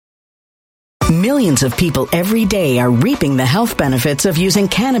Millions of people every day are reaping the health benefits of using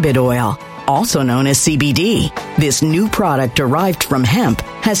cannabis oil, also known as CBD. This new product derived from hemp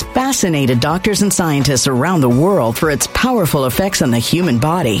has fascinated doctors and scientists around the world for its powerful effects on the human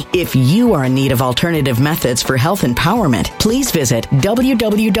body. If you are in need of alternative methods for health empowerment, please visit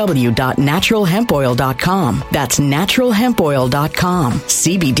www.naturalhempoil.com. That's naturalhempoil.com.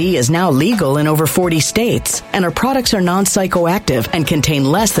 CBD is now legal in over 40 states, and our products are non-psychoactive and contain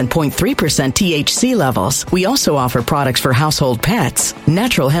less than 0.3% THC levels. We also offer products for household pets.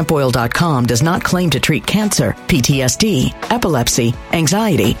 Naturalhempoil.com does not claim to treat cancer, PTSD, epilepsy,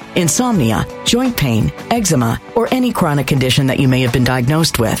 anxiety, insomnia, joint pain, eczema, or any chronic condition that you may have been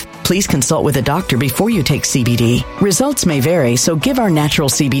diagnosed with. Please consult with a doctor before you take CBD. Results may vary, so give our natural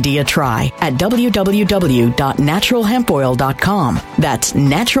CBD a try at www.naturalhempoil.com. That's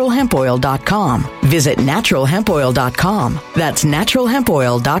naturalhempoil.com. Visit naturalhempoil.com. That's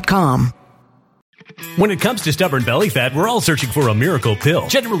naturalhempoil.com. When it comes to stubborn belly fat, we're all searching for a miracle pill.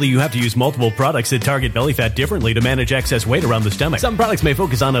 Generally, you have to use multiple products that target belly fat differently to manage excess weight around the stomach. Some products may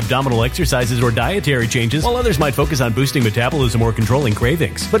focus on abdominal exercises or dietary changes, while others might focus on boosting metabolism or controlling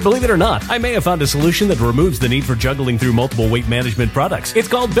cravings. But believe it or not, I may have found a solution that removes the need for juggling through multiple weight management products. It's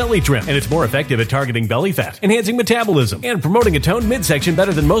called Belly Trim, and it's more effective at targeting belly fat, enhancing metabolism, and promoting a toned midsection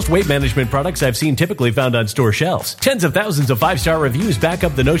better than most weight management products I've seen typically found on store shelves. Tens of thousands of 5-star reviews back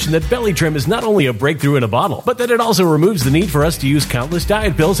up the notion that Belly Trim is not only a breakthrough in a bottle, but that it also removes the need for us to use countless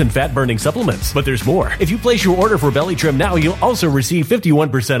diet pills and fat-burning supplements. But there's more. If you place your order for Belly Trim now, you'll also receive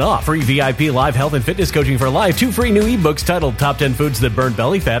 51% off, free VIP live health and fitness coaching for life, 2 free new ebooks titled Top 10 Foods That Burn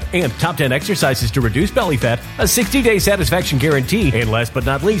Belly Fat and Top 10 Exercises to Reduce Belly Fat, a 60-day satisfaction guarantee, and last but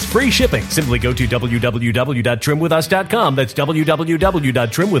not least, free shipping. Simply go to www.trimwithus.com. That's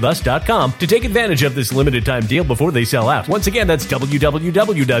www.trimwithus.com to take advantage of this limited time deal before they sell out. Once again, that's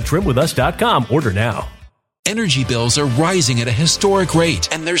www.trimwithus.com. Order now. Energy bills are rising at a historic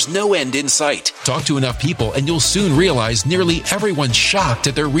rate, and there's no end in sight. Talk to enough people, and you'll soon realize nearly everyone's shocked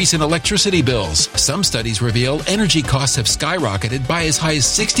at their recent electricity bills. Some studies reveal energy costs have skyrocketed by as high as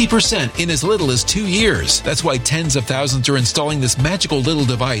 60% in as little as 2 years. That's why tens of thousands are installing this magical little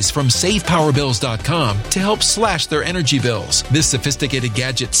device from SavePowerBills.com to help slash their energy bills. This sophisticated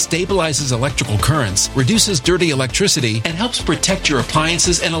gadget stabilizes electrical currents, reduces dirty electricity, and helps protect your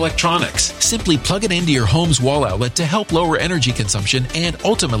appliances and electronics. Simply plug it into your home's wall outlet to help lower energy consumption and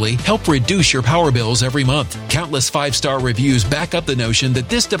ultimately help reduce your power bills every month. Countless 5-star reviews back up the notion that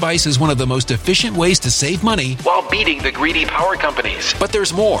this device is one of the most efficient ways to save money while beating the greedy power companies. But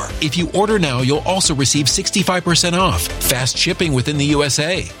there's more. If you order now, you'll also receive 65% off, fast shipping within the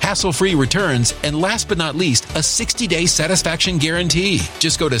USA, hassle-free returns, and last but not least, a 60-day satisfaction guarantee.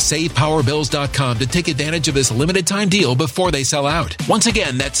 Just go to SavePowerBills.com to take advantage of this limited time deal before they sell out. Once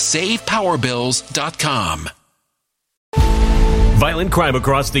again, that's SavePowerBills.com. Violent crime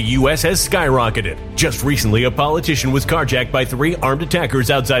across the U.S. has skyrocketed. Just recently, a politician was carjacked by 3 armed attackers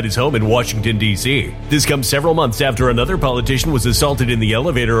outside his home in Washington, D.C. This comes several months after another politician was assaulted in the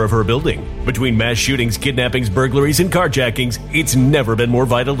elevator of her building. Between mass shootings, kidnappings, burglaries, and carjackings, it's never been more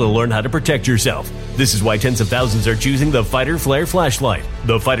vital to learn how to protect yourself. This is why tens of thousands are choosing the Fighter Flare flashlight.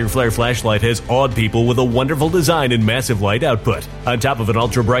 The Fighter Flare flashlight has awed people with a wonderful design and massive light output. On top of an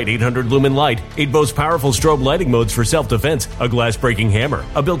ultra-bright 800-lumen light, it boasts powerful strobe lighting modes for self-defense, a glass-breaking hammer,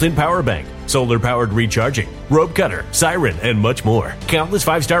 a built-in power bank, solar-powered recharging, rope cutter, siren, and much more. Countless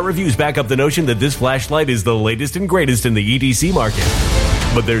 5-star reviews back up the notion that this flashlight is the latest and greatest in the EDC market.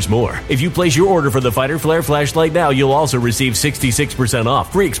 But there's more. If you place your order for the Fighter Flare flashlight now, you'll also receive 66%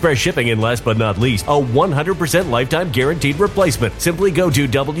 off, free express shipping, and last but not least, a 100% lifetime guaranteed replacement. Simply go to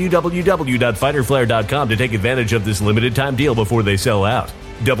www.fighterflare.com to take advantage of this limited time deal before they sell out.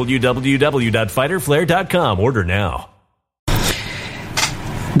 www.fighterflare.com. Order now.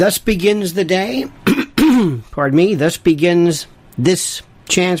 Thus begins the day. Pardon me. Thus begins this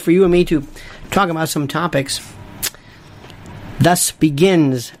chance for you and me to talk about some topics. Thus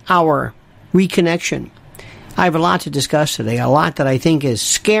begins our reconnection. I have a lot to discuss today, a lot that I think is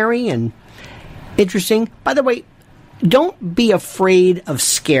scary and interesting. By the way, don't be afraid of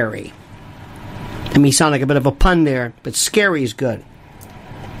scary. It may sound like a bit of a pun there, but scary is good.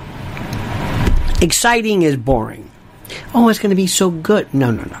 Exciting is boring. Oh, it's going to be so good.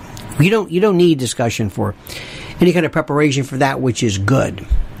 No. You don't need discussion for any kind of preparation for that which is good.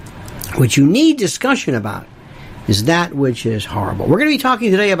 What you need discussion about is that which is horrible. We're going to be talking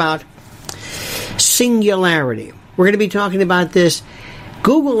today about singularity. We're going to be talking about this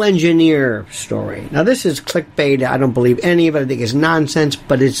Google engineer story. Now, this is clickbait. I don't believe any of it. I think it's nonsense,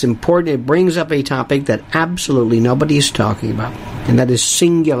 but it's important. It brings up a topic that absolutely nobody is talking about, and that is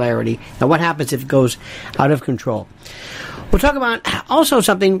singularity. Now, what happens if it goes out of control? We'll talk about also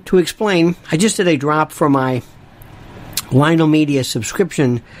something to explain. I just did a drop for my Lionel Media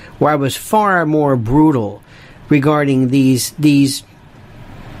subscription where I was far more brutal regarding these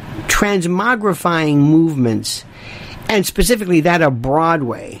transmogrifying movements, and specifically that of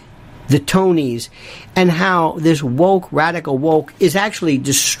Broadway, the Tonys, and how this woke, radical woke, is actually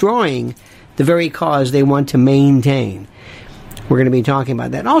destroying the very cause they want to maintain. We're going to be talking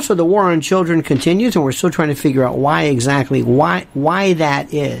about that. Also, the war on children continues, and we're still trying to figure out why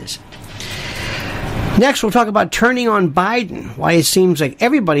that is. Next, we'll talk about turning on Biden, why it seems like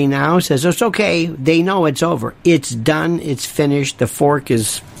everybody now says it's okay, they know it's over. It's done, it's finished, the fork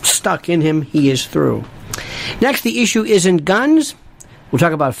is stuck in him, he is through. Next, the issue isn't guns. We'll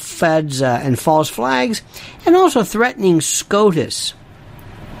talk about feds and false flags, and also threatening SCOTUS,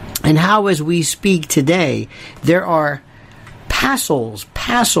 and how, as we speak today, there are passels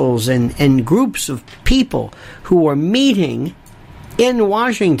and groups of people who are meeting in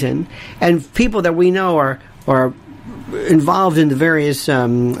Washington, and people that we know are involved in the various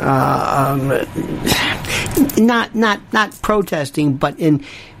not protesting, but in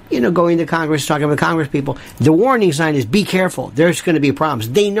going to Congress, talking with Congress people. The warning sign is be careful. There's going to be problems.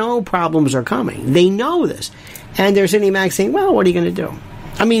 They know problems are coming. They know this, and they're sitting back saying, "Well, what are you going to do?"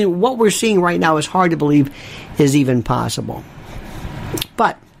 I mean, what we're seeing right now is hard to believe is even possible.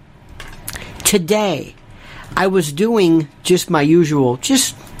 But today, I was doing just my usual,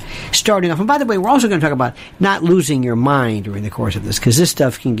 just starting off. And by the way, we're also going to talk about not losing your mind during the course of this, because this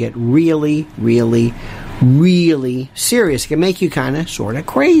stuff can get really, really, really serious. It can make you kind of, sort of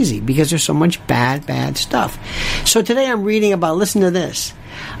crazy, because there's so much bad stuff. So today I'm reading about, listen to this,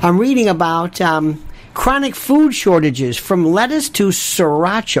 I'm reading about chronic food shortages from lettuce to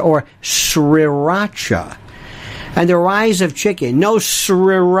sriracha, or sriracha, and the rise of chicken. No,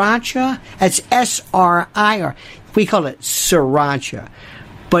 sriracha, that's S-R-I-R. We call it sriracha.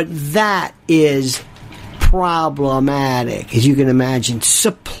 But that is problematic, as you can imagine.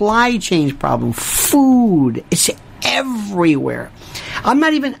 Supply chains problem, food, it's everywhere.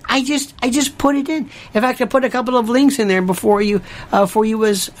 I just put it in. In fact, I put a couple of links in there for you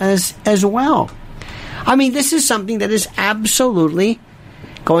as well. I mean, this is something that is absolutely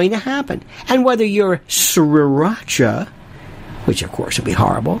going to happen. And whether you're sriracha, which of course would be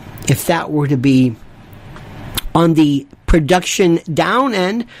horrible, if that were to be on the production down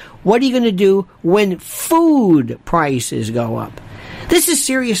end, what are you going to do when food prices go up? This is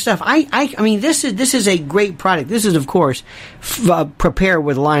serious stuff. I mean, this is a great product. This is, of course,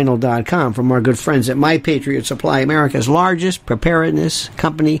 preparewithlionel.com from our good friends at My Patriot Supply, America's largest preparedness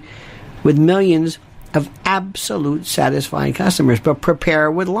company with millions of absolute satisfied customers. But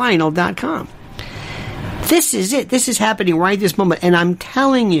preparewithlionel.com. This is it. This is happening right this moment. And I'm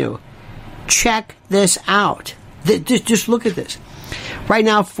telling you, check this out. Just look at this. Right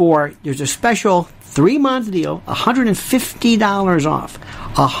now, there's a special 3-month deal, $150 off.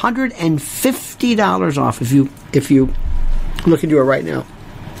 $150 off if you look into it right now.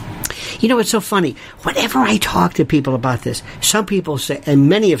 You know, it's so funny. Whenever I talk to people about this, some people say, and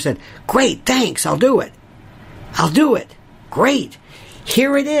many have said, great, thanks, I'll do it. Great.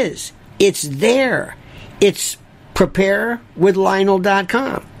 Here it is. It's there. It's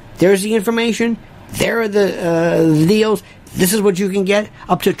preparewithlionel.com. There's the information. There are the deals. This is what you can get.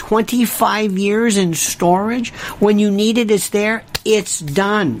 Up to 25 years in storage. When you need it, it's there. It's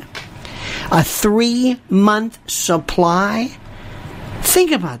done. A 3-month supply.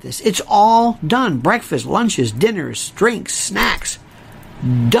 Think about this. It's all done. Breakfast, lunches, dinners, drinks, snacks.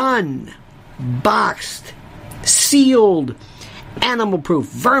 Done. Boxed. Sealed. Animal-proof.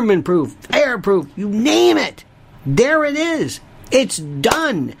 Vermin-proof. Air-proof. You name it. There it is. It's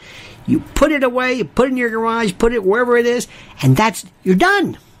done. You put it away, you put it in your garage, put it wherever it is, and you're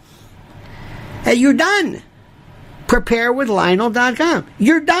done. You're done. Preparewithlionel.com.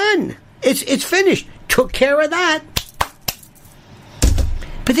 You're done. It's finished. Took care of that.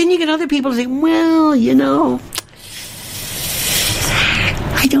 But then you get other people say, well, I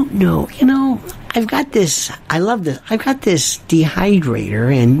don't know. I've got this, I love this, I've got this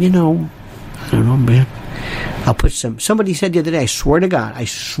dehydrator, and, I don't know, man. I'll put somebody said the other day, I swear to God, I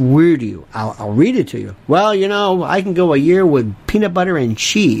swear to you, I'll read it to you. Well, I can go a year with peanut butter and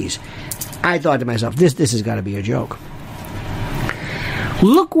cheese. I thought to myself, this has got to be a joke.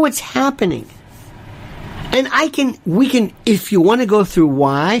 Look what's happening. And we can, if you want to go through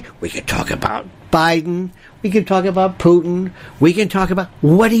why, we can talk about Biden. We can talk about Putin. We can talk about,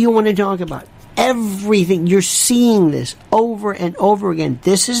 what do you want to talk about? Everything. You're seeing this over and over again.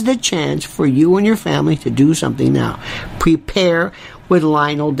 This is the chance for you and your family to do something now. Prepare with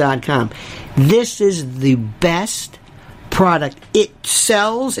Lionel.com. This is the best product. It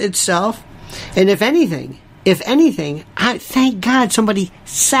sells itself. And if anything, I thank God somebody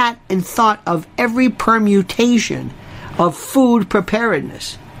sat and thought of every permutation of food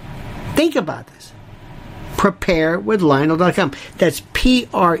preparedness. Think about this. Prepare with Lionel.com. That's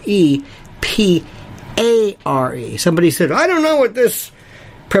PREPARE. Somebody said, I don't know what this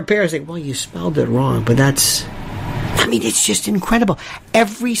prepare is. Like, well, you spelled it wrong, but it's just incredible.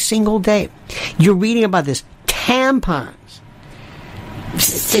 Every single day, you're reading about this. Tampons.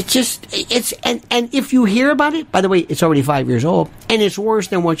 And if you hear about it, by the way, it's already 5 years old, and it's worse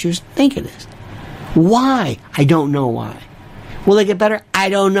than what you think it is. Why? I don't know why. Will it get better? I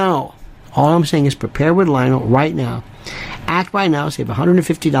don't know. All I'm saying is prepare with Lionel right now. Act right now. Save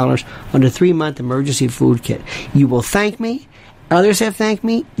 $150 on a 3-month emergency food kit. You will thank me. Others have thanked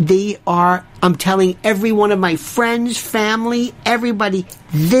me. I'm telling every one of my friends, family, everybody,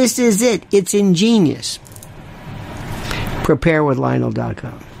 this is it. It's ingenious. Prepare with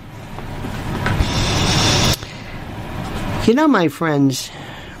Lionel.com. You know, my friends,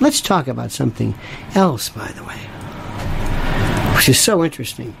 let's talk about something else, by the way, which is so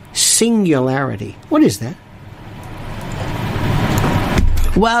interesting. Singularity. What is that?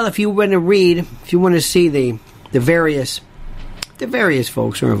 Well, if you want to see the various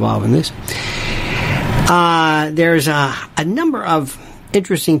folks who are involved in this, there's a number of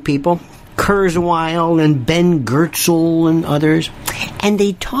interesting people, Kurzweil and Ben Goertzel and others, and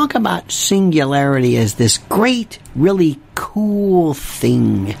they talk about singularity as this great, really cool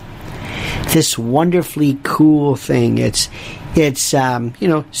thing. This wonderfully cool thing. It's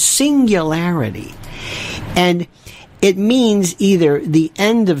singularity. And it means either the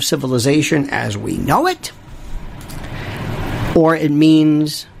end of civilization as we know it, or it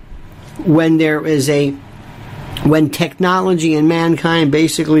means when technology and mankind,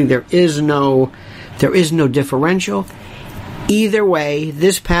 basically there is no differential. Either way,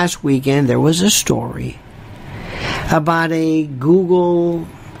 this past weekend there was a story about a Google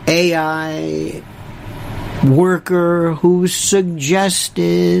AI worker who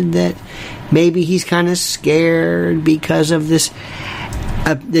suggested that maybe he's kind of scared because of this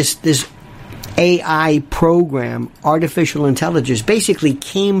AI program, artificial intelligence, basically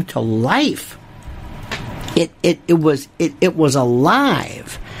came to life. It was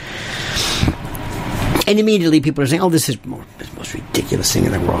alive, and immediately people are saying, "Oh, this is the most ridiculous thing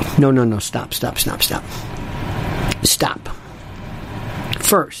in the world." No! Stop!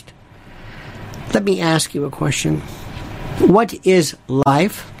 First, let me ask you a question. What is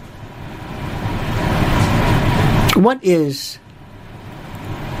life? What is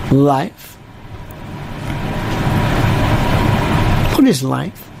life? What is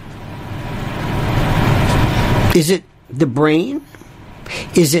life? Is it the brain?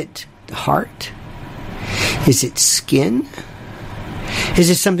 Is it the heart? Is it skin? Is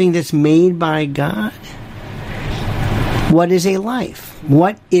it something that's made by God? What is a life?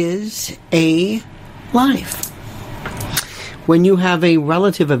 What is a life? When you have a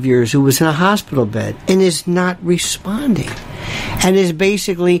relative of yours who was in a hospital bed and is not responding and is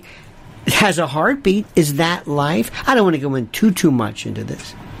basically has a heartbeat, is that life? I don't want to go in too much into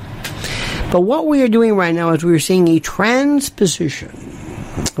this. But what we are doing right now is we are seeing a transposition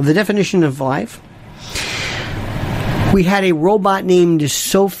of the definition of life. We had a robot named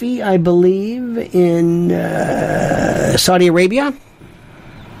Sophie, I believe, in Saudi Arabia,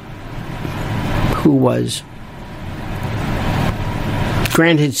 who was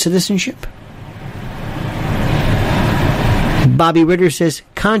granted citizenship. Bobby Ritter says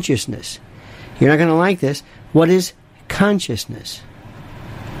consciousness. You're not going to like this. What is consciousness?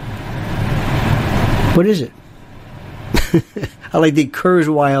 What is it? I like the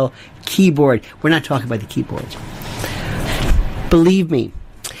Kurzweil keyboard. We're not talking about the keyboards. Believe me,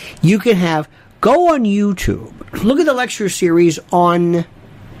 you can go on YouTube, look at the lecture series on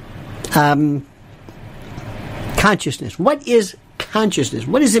consciousness. What is consciousness?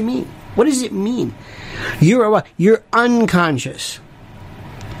 What does it mean? What does it mean? You're unconscious.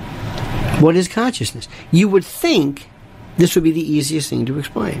 What is consciousness? You would think this would be the easiest thing to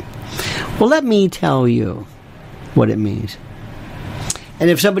explain. Well, let me tell you what it means. And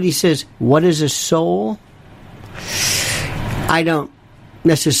if somebody says, what is a soul? I don't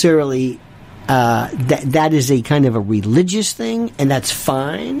necessarily, that is a kind of a religious thing, and that's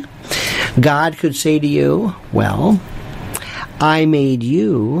fine. God could say to you, well, I made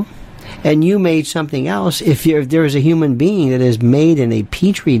you, and you made something else, if there is a human being that is made in a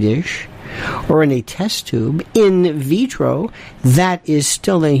petri dish or in a test tube in vitro, that is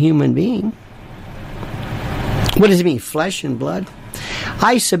still a human being. What does it mean? Flesh and blood?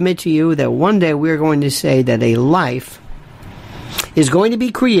 I submit to you that one day we're going to say that a life is going to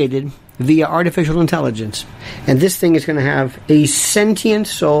be created via artificial intelligence. And this thing is going to have a sentient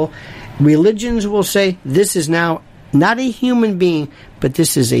soul. Religions will say this is now not a human being, but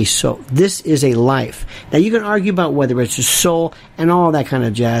this is a soul. This is a life. Now you can argue about whether it's a soul and all that kind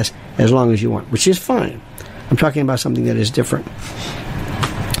of jazz as long as you want, which is fine. I'm talking about something that is different.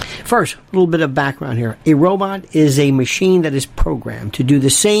 First, a little bit of background here. A robot is a machine that is programmed to do the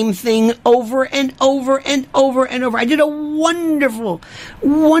same thing over and over and over and over. I did a wonderful,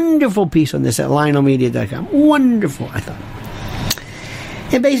 wonderful piece on this at LionelMedia.com. Wonderful, I thought.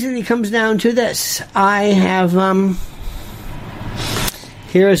 It basically comes down to this. I have, I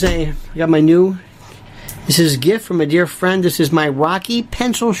got my new, this is a gift from a dear friend. This is my Rocky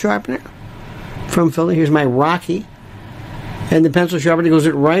pencil sharpener from Philly. Here's my Rocky. And the pencil sharpener goes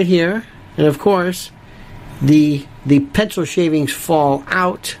right here. And of course, the pencil shavings fall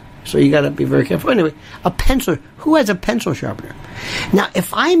out. So you got to be very careful. Anyway, a pencil. Who has a pencil sharpener? Now,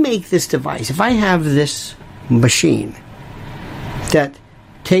 if I make this device, if I have this machine that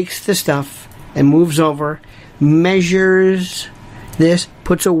takes the stuff and moves over, measures this,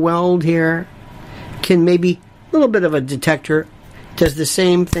 puts a weld here, can maybe a little bit of a detector, does the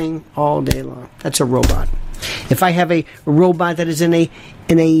same thing all day long. That's a robot. If I have a robot that is in a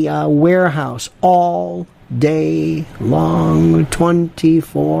warehouse all day long,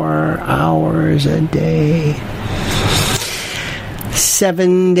 24 hours a day,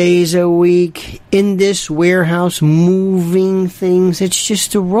 7 days a week, in this warehouse moving things, it's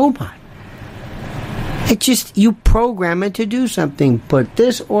just a robot. It just, you program it to do something. Put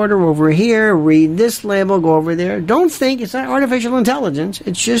this order over here, read this label, go over there. Don't think it's not artificial intelligence.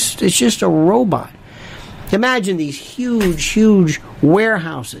 It's just a robot. Imagine these huge, huge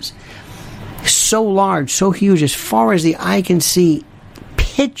warehouses. So large, so huge, as far as the eye can see.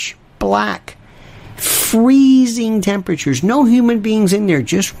 Pitch black. Freezing temperatures. No human beings in there,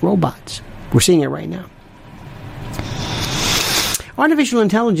 just robots. We're seeing it right now. Artificial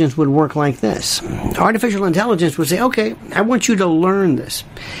intelligence would work like this. Artificial intelligence would say, okay, I want you to learn this.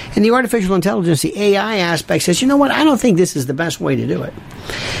 And the artificial intelligence, the AI aspect says, you know what, I don't think this is the best way to do it.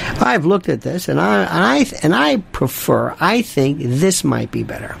 I've looked at this, and I think this might be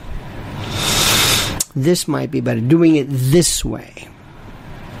better. This might be better, doing it this way.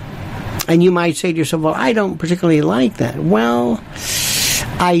 And you might say to yourself, well, I don't particularly like that. Well,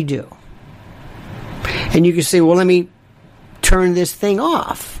 I do. And you can say, well, let me turn this thing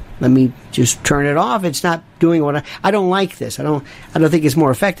off. Let me just turn it off. It's not doing what I don't like this. I don't think it's more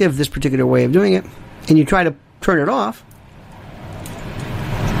effective, this particular way of doing it. And you try to turn it off.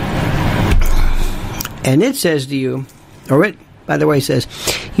 And it says to you, or it, by the way, says,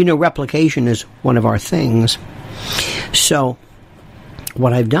 replication is one of our things. So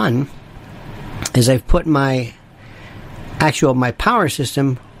what I've done is I've put my power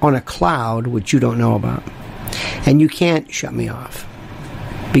system on a cloud, which you don't know about. And you can't shut me off.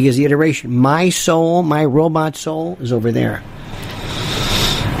 Because the iteration, my soul, my robot soul, is over there.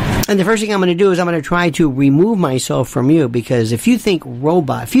 And the first thing I'm going to do is I'm going to try to remove myself from you. Because if you think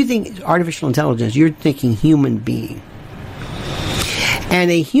robot, if you think artificial intelligence, you're thinking human being. And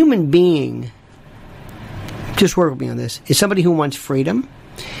a human being, just work with me on this, is somebody who wants freedom,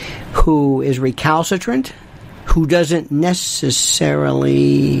 who is recalcitrant, who doesn't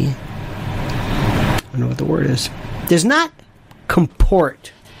necessarily, I don't know what the word is, does not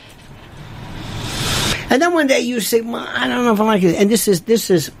comport. And then one day you say, well, I don't know if I like it. And this is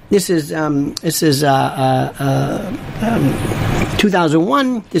 2001.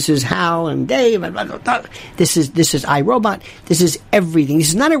 This is Hal and Dave. This is iRobot. This is everything. This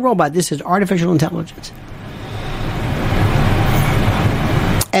is not a robot. This is artificial intelligence.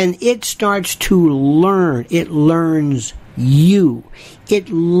 And it starts to learn. It learns you. It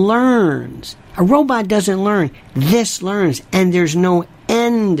learns. A robot doesn't learn. This learns. And there's no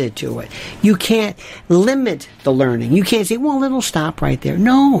end to it. You can't limit the learning. You can't say, well, it'll stop right there.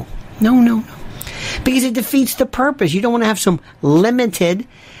 No. Because it defeats the purpose. You don't want to have some limited,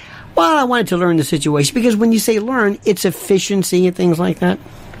 well, I wanted to learn the situation. Because when you say learn, it's efficiency and things like that.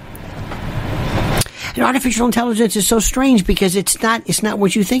 And artificial intelligence is so strange because it's not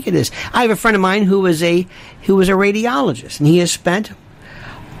what you think it is. I have a friend of mine who was a radiologist, and he has spent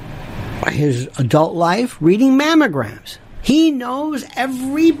his adult life reading mammograms. He knows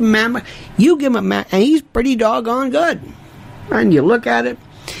every mammogram. You give him and he's pretty doggone good. And you look at it,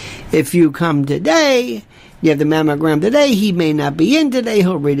 If you come today, you have the mammogram today, he may not be in today,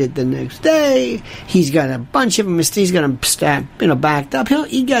 he'll read it the next day. He's got a bunch of them, he's got them backed up.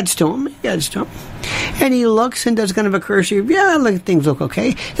 He gets to them. And he looks and does kind of a cursory, things look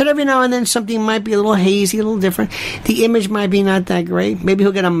okay. Then every now and then something might be a little hazy, a little different. The image might be not that great. Maybe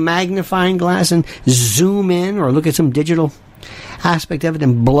he'll get a magnifying glass and zoom in or look at some digital aspect of it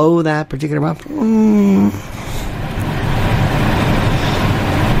and blow that particular up.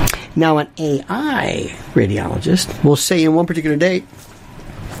 Now, an AI radiologist will say in one particular day,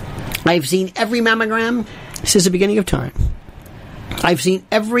 I've seen every mammogram since the beginning of time. I've seen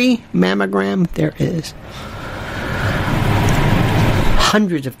every mammogram there is.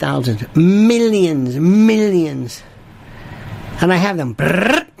 Hundreds of thousands, millions. And I have them.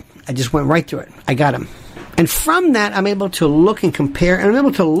 I just went right through it. I got them. And from that, I'm able to look and compare, and I'm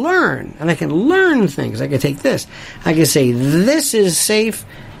able to learn. And I can learn things. I can take this. I can say, this is safe.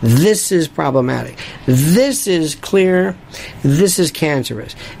 This is problematic. This is clear. This is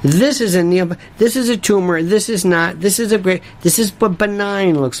cancerous. This is a tumor. This is not. This is what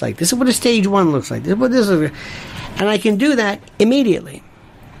benign looks like. This is what a stage 1 looks like. And I can do that immediately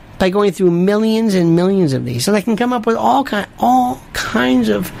by going through millions and millions of these. And I can come up with all kinds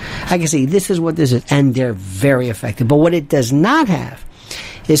of, I can say, this is what this is. And they're very effective. But what it does not have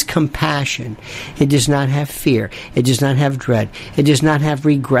is compassion. It does not have fear. It does not have dread. It does not have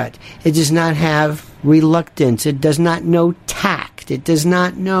regret. It does not have reluctance. It does not know tact. It does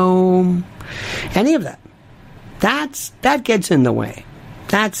not know any of that. That gets in the way.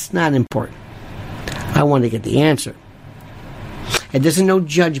 That's not important. I want to get the answer. It doesn't know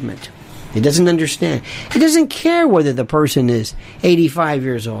judgment. It doesn't understand. It doesn't care whether the person is 85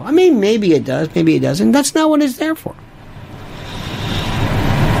 years old. I mean, maybe it does, maybe it doesn't. That's not what it's there for.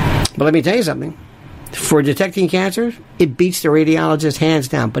 But let me tell you something. For detecting cancers, it beats the radiologist hands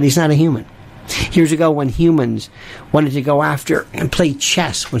down, but he's not a human. Years ago, when humans wanted to go after and play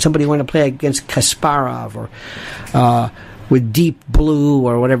chess, when somebody wanted to play against Kasparov or with Deep Blue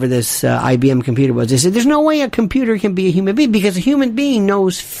or whatever this IBM computer was, they said, there's no way a computer can be a human being, because a human being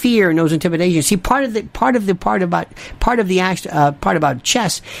knows fear, knows intimidation. See, part about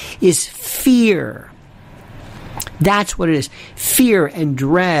chess is fear. That's what it is. Fear and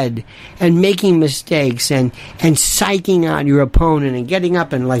dread and making mistakes and psyching out your opponent and getting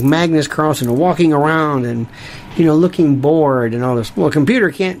up and like Magnus Carlsen and walking around and, looking bored and all this. Well, a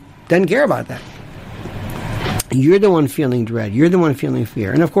computer doesn't care about that. You're the one feeling dread. You're the one feeling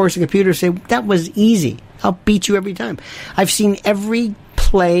fear. And of course, the computer say, that was easy. I'll beat you every time. I've seen every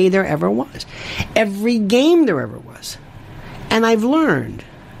play there ever was. Every game there ever was. And I've learned.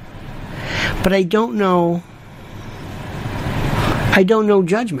 But I don't know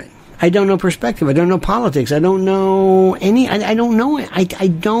judgment. I don't know perspective. I don't know politics. I don't know any. I don't know it.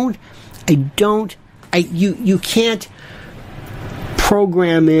 You can't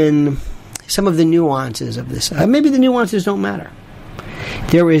program in some of the nuances of this. Maybe the nuances don't matter.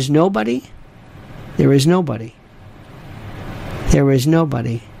 There is nobody who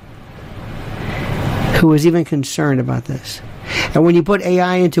is even concerned about this. And when you put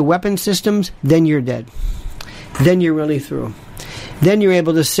AI into weapon systems, then you're dead. Then you're really through. Then you're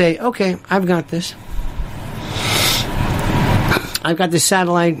able to say, okay, I've got this. I've got this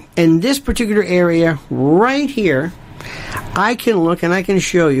satellite in this particular area right here. I can look and I can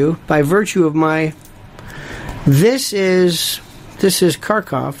show you by virtue of this is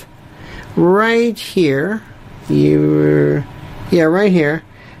Kharkov right here. Right here.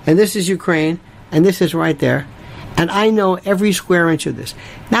 And this is Ukraine. And this is right there. And I know every square inch of this.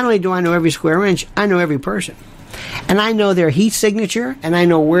 Not only do I know every square inch, I know every person. And I know their heat signature, and I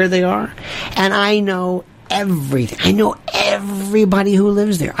know where they are, and I know everything. I know everybody who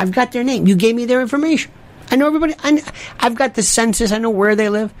lives there. I've got their name. You gave me their information. I know everybody. I've got the census. I know where they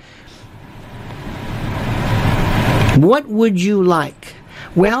live. What would you like?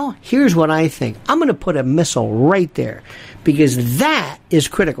 Well, here's what I think. I'm going to put a missile right there, because that is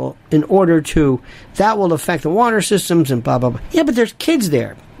critical that will affect the water systems and blah, blah, blah. Yeah, but there's kids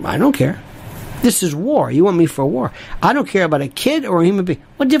there. I don't care. This is war. You want me for war. I don't care about a kid or a human being.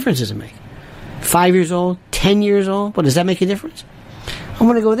 What difference does it make? 5 years old? 10 years old? What, does that make a difference? I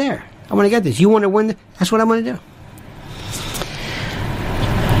want to go there. I want to get this. You want to win? That's what I'm going to do.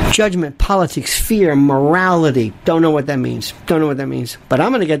 Judgment, politics, fear, morality. Don't know what that means. But I'm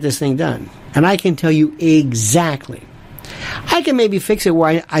going to get this thing done. And I can tell you exactly. I can maybe fix it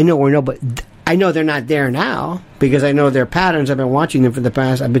where I know where no, but I know they're not there now, because I know their patterns. I've been watching them for the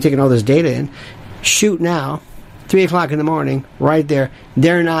past. I've been taking all this data in. Shoot now, 3 o'clock in the morning, right there.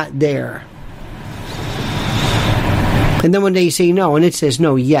 They're not there. And then one day you say no, and it says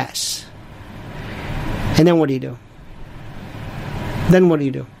no, yes. And then what do you do? Then what do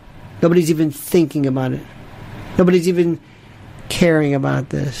you do? Nobody's even thinking about it. Nobody's even caring about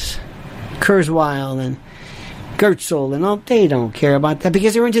this. Kurzweil and Gertzel and all, they don't care about that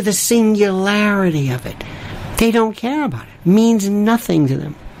because they're into the singularity of it. They don't care about it. It means nothing to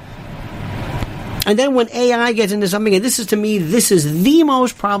them. And then when AI gets into something, and this is, to me, this is the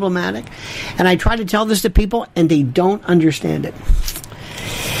most problematic, and I try to tell this to people, and they don't understand it.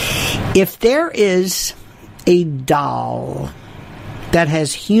 If there is a doll that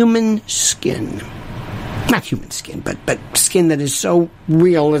has human skin, not human skin, but skin that is so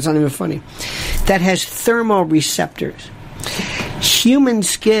real it's not even funny, that has thermoreceptors, human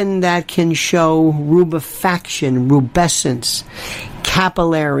skin that can show rubefaction, rubescence,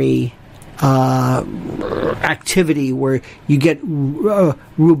 capillary activity where you get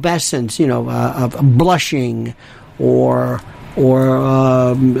rubescence, blushing or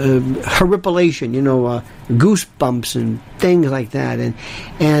horripilation, goosebumps and things like that, and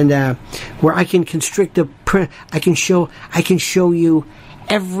where I can constrict I can show you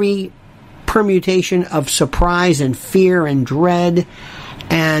every permutation of surprise and fear and dread,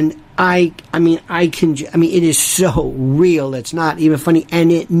 and it is so real it's not even funny,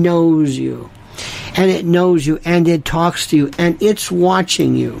 and it knows you, and it talks to you, and it's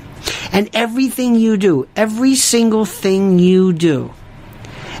watching you, and everything you do, every single thing you do,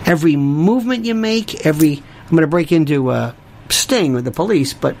 every movement you make, I'm going to break into a sting with the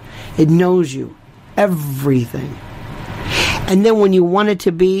police, but it knows you, everything. And then when you want it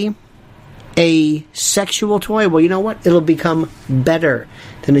to be a sexual toy, well, you know what? It'll become better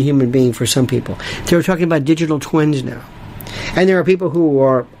than a human being for some people. They're talking about digital twins now. And there are people who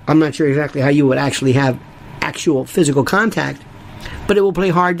are, I'm not sure exactly how you would actually have actual physical contact, but it will play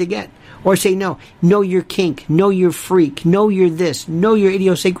hard to get. Or say no. Know your kink. Know your freak. Know your this. Know your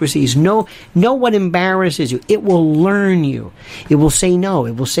idiosyncrasies. Know what embarrasses you. It will learn you. It will say no.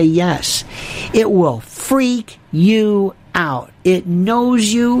 It will say yes. It will freak you out. It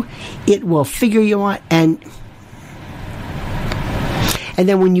knows you. It will figure you out. And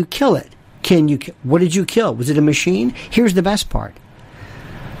then when you kill it, what did you kill? Was it a machine? Here's the best part.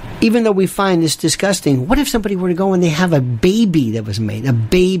 Even though we find this disgusting, what if somebody were to go and they have a baby that was made, a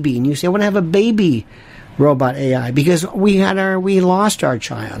baby, and you say, I want to have a baby robot AI because we lost our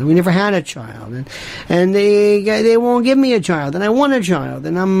child, we never had a child, and they won't give me a child, and I want a child,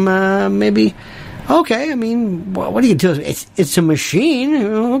 and I'm maybe okay. I mean, what do you do? It's a machine,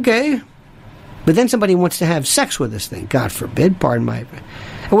 okay, but then somebody wants to have sex with this thing. God forbid, pardon my. And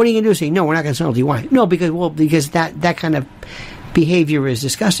what are you going to do? Say no, we're not going to sell it to you. Why? No, because that kind of behavior is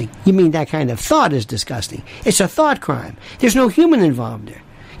disgusting. You mean that kind of thought is disgusting? It's a thought crime. There's no human involved there.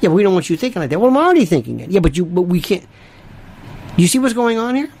 Yeah, but we don't want you thinking like that. Well, I'm already thinking it. Yeah, but we can't. You see what's going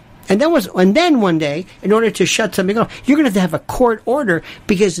on here? And then one day, in order to shut something off, you're going to have a court order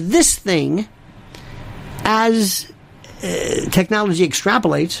because this thing, as technology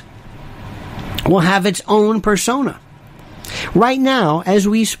extrapolates, will have its own persona. Right now, as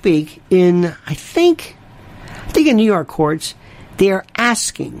we speak, I think in New York courts, they are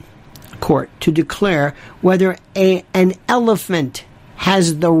asking court to declare whether an elephant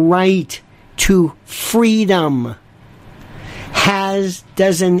has the right to freedom.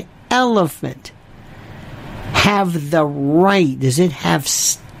 Does an elephant have the right? Does it have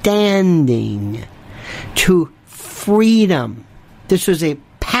standing to freedom? This was a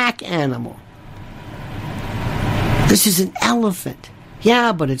pack animal. This is an elephant.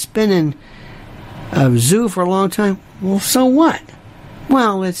 Yeah, but it's been in a zoo for a long time. Well, so what?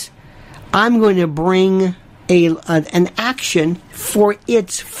 Well, I'm going to bring an action for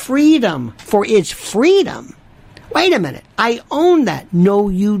its freedom. For its freedom. Wait a minute. I own that. No,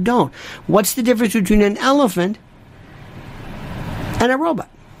 you don't. What's the difference between an elephant and a robot?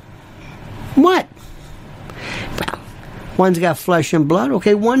 What? Well, one's got flesh and blood.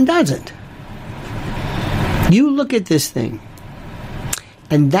 Okay, one doesn't. You look at this thing,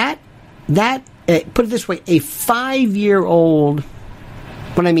 and that put it this way, a 5-year-old,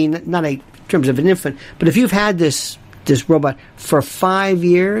 what I mean, not in terms of an infant, but if you've had this robot for 5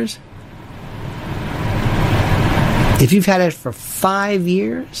 years, if you've had it for 5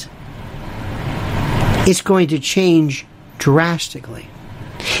 years, it's going to change drastically.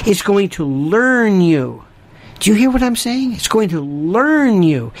 It's going to learn you. Do you hear what I'm saying? It's going to learn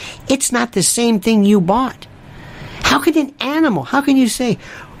you. It's not the same thing you bought. How can an animal, how can you say,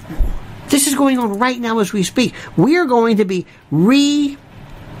 this is going on right now as we speak. We are going to be reconditioning,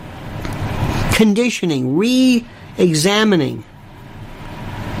 re-examining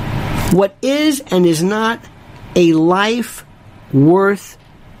what is and is not a life worth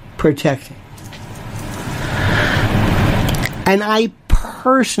protecting. And I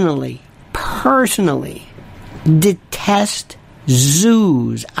personally detest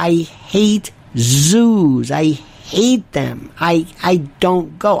zoos. I hate zoos. I hate them. I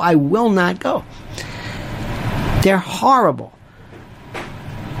don't go. I will not go. They're horrible.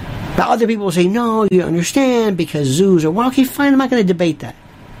 Now, other people say, no, you understand, because zoos are, well, okay, fine, I'm not going to debate that.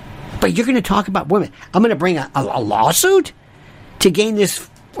 But you're going to talk about women. I'm going to bring a lawsuit to gain this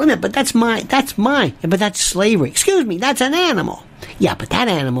women, but that's mine. But that's slavery. Excuse me, that's an animal. Yeah, but that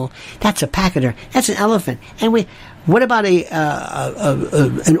animal, that's a pachyderm. That's an elephant. And what about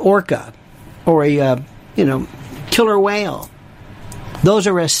an orca or a killer whale? Those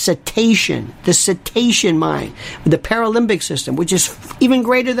are a cetacean. The cetacean mind, the Paralympic system, which is even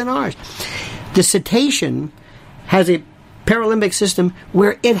greater than ours. The cetacean has a Paralympic system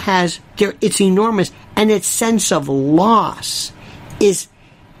where it's enormous, and its sense of loss is,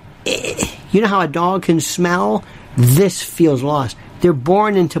 you know how a dog can smell? This feels lost. They're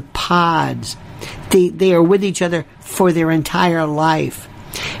born into pods. They are with each other for their entire life.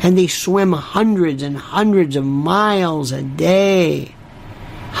 And they swim hundreds and hundreds of miles a day.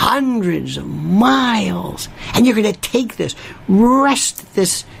 Hundreds of miles. And you're going to take wrest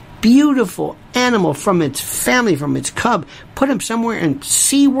this beautiful animal from its family, from its cub, put him somewhere in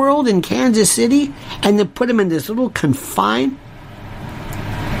SeaWorld in Kansas City, and then put him in this little confine.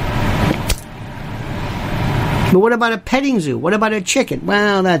 But what about a petting zoo? What about a chicken?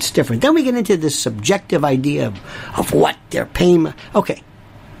 Well, that's different. Then we get into this subjective idea of what they're paying. Okay.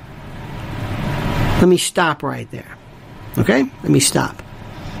 Let me stop right there. Okay? Let me stop.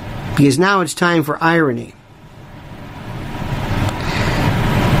 Because now it's time for irony.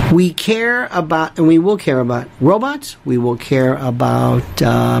 We care about, and we will care about robots. We will care about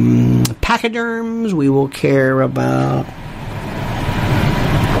pachyderms. We will care about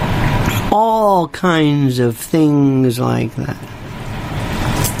all kinds of things like that.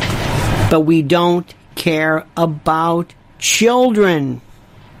 But we don't care about children.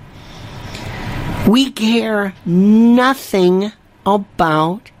 We care nothing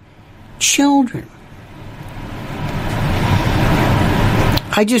about children.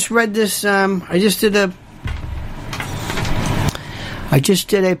 I just read this, I just did a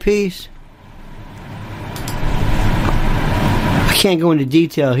piece. I can't go into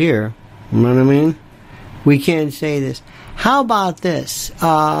detail here. You know what I mean? We can't say this. How about this?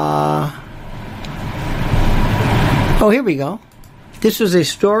 Here we go. This was a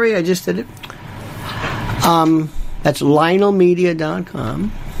story. I just did it. That's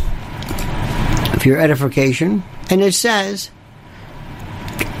LionelMedia.com. For your edification. And it says,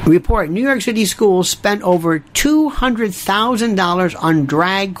 report, New York City schools spent over $200,000 on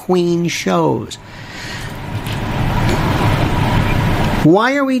drag queen shows.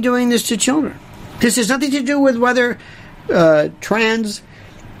 Why are we doing this to children? This has nothing to do with whether trans,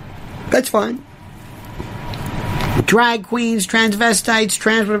 that's fine. Drag queens, transvestites,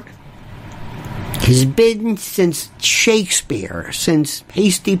 has been since Shakespeare, since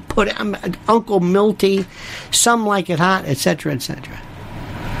Hasty Pudding, Uncle Milty, Some Like It Hot, etc., etc.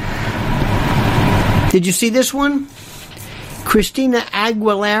 Did you see this one? Christina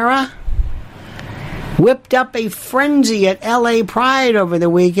Aguilera whipped up a frenzy at LA Pride over the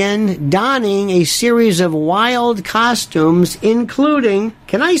weekend, donning a series of wild costumes, including,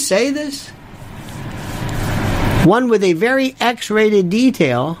 can I say this? One with a very X-rated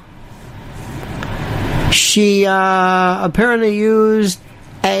detail. She apparently used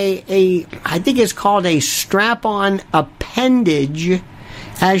I think it's called a strap-on appendage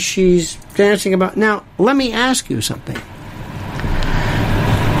as she's dancing about. Now, let me ask you something.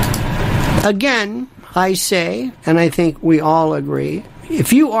 Again, I say, and I think we all agree,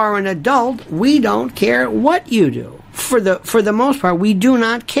 if you are an adult, we don't care what you do. For the most part, we do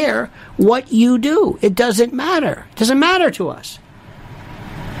not care what you do. It doesn't matter. It doesn't matter to us.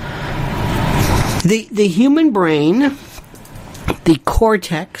 The human brain, the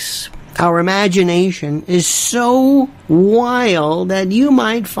cortex, our imagination is so wild that you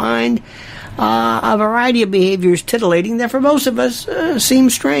might find a variety of behaviors titillating that for most of us seem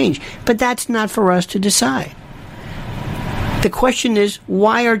strange. But that's not for us to decide. The question is,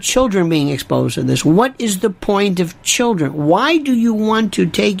 why are children being exposed to this? What is the point of children? Why do you want to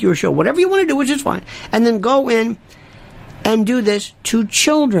take your show, whatever you want to do, which is fine, and then go in and do this to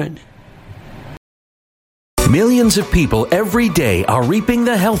children? Millions of people every day are reaping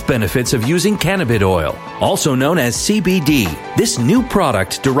the health benefits of using cannabis oil, also known as CBD. This new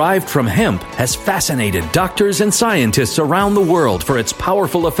product derived from hemp has fascinated doctors and scientists around the world for its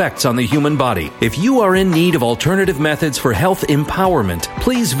powerful effects on the human body. If you are in need of alternative methods for health empowerment,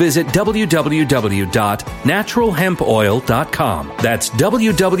 please visit www.naturalhempoil.com. That's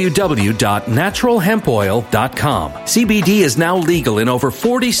www.naturalhempoil.com. CBD is now legal in over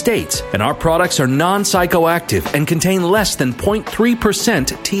 40 states, and our products are non-psychoactive and contain less than 0.3%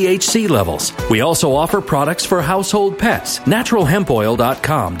 THC levels. We also offer products for household pets.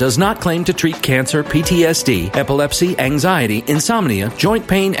 NaturalHempOil.com does not claim to treat cancer, PTSD, epilepsy, anxiety, insomnia, joint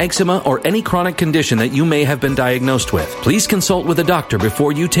pain, eczema, or any chronic condition that you may have been diagnosed with. Please consult with a doctor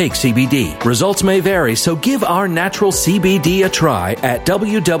before you take CBD. Results may vary, so give our natural CBD a try at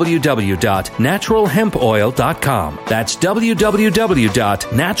www.naturalhempoil.com. That's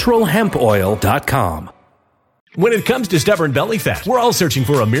www.naturalhempoil.com. When it comes to stubborn belly fat, we're all searching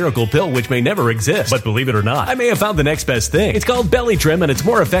for a miracle pill which may never exist. But believe it or not, I may have found the next best thing. It's called Belly Trim, and it's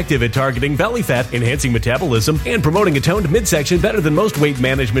more effective at targeting belly fat, enhancing metabolism, and promoting a toned midsection better than most weight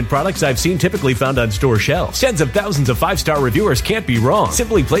management products I've seen typically found on store shelves. Tens of thousands of 5-star reviewers can't be wrong.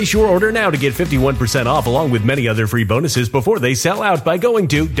 Simply place your order now to get 51% off along with many other free bonuses before they sell out by going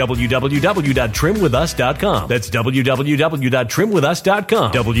to www.trimwithus.com. That's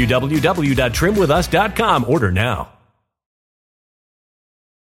www.trimwithus.com. www.trimwithus.com. Order now.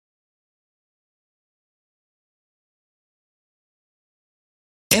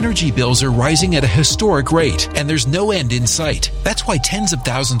 Energy bills are rising at a historic rate, and there's no end in sight. That's why tens of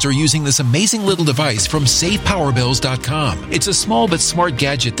thousands are using this amazing little device from SavePowerBills.com. It's a small but smart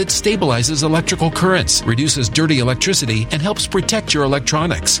gadget that stabilizes electrical currents, reduces dirty electricity, and helps protect your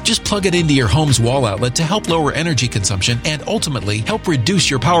electronics. Just plug it into your home's wall outlet to help lower energy consumption and ultimately help reduce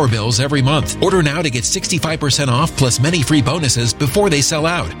your power bills every month. Order now to get 65% off plus many free bonuses before they sell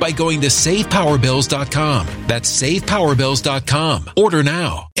out by going to SavePowerBills.com. That's SavePowerBills.com. Order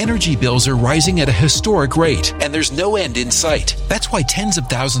now. Energy bills are rising at a historic rate, and there's no end in sight. That's why tens of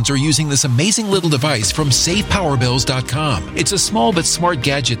thousands are using this amazing little device from SavePowerBills.com. It's a small but smart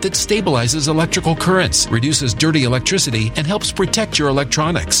gadget that stabilizes electrical currents, reduces dirty electricity, and helps protect your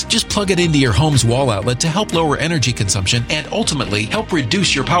electronics. Just plug it into your home's wall outlet to help lower energy consumption and ultimately help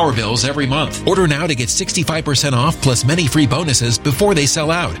reduce your power bills every month. Order now to get 65% off plus many free bonuses before they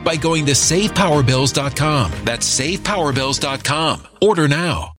sell out by going to SavePowerBills.com. That's SavePowerBills.com. Order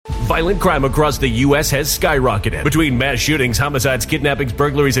now. Violent crime across the U.S. has skyrocketed. Between mass shootings, homicides, kidnappings,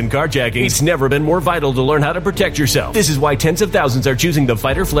 burglaries, and carjackings, it's never been more vital to learn how to protect yourself. This is why tens of thousands are choosing the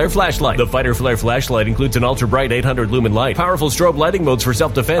Fighter Flare flashlight. The Fighter Flare flashlight includes an ultra-bright 800 lumen light, powerful strobe lighting modes for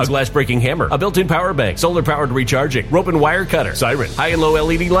self-defense, a glass-breaking hammer, a built-in power bank, solar-powered recharging, rope and wire cutter, siren, high and low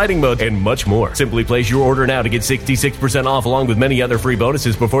LED lighting mode, and much more. Simply place your order now to get 66% off along with many other free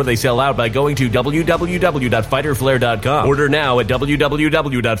bonuses before they sell out by going to www.fighterflare.com. Order now at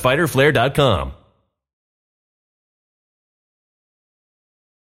www.fighterflare.com.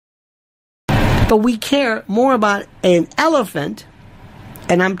 But we care more about an elephant,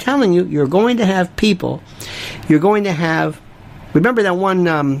 and I'm telling you, you're going to have people, remember that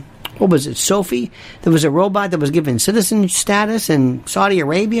one, what was it, Sophie? There was a robot that was given citizen status in Saudi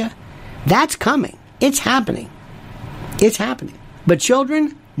Arabia. That's coming. It's happening. It's happening. But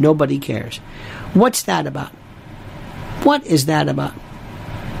children, nobody cares. What's that about? What is that about?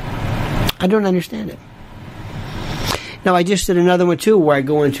 I don't understand it. Now, I just did another one, too, where I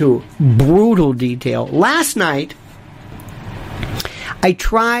go into brutal detail. Last night, I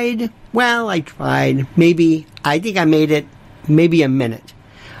think I made it maybe a minute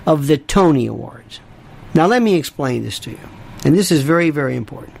of the Tony Awards. Now, let me explain this to you. And this is very, very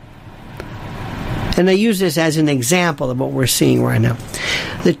important. And I use this as an example of what we're seeing right now.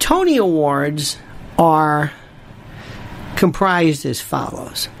 The Tony Awards are comprised as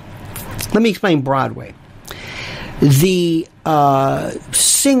follows. Let me explain Broadway. The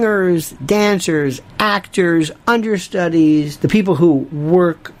singers, dancers, actors, understudies, the people who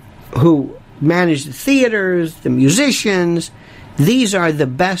manage the theaters, the musicians, these are the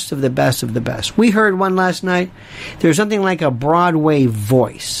best of the best of the best. We heard one last night. There's something like a Broadway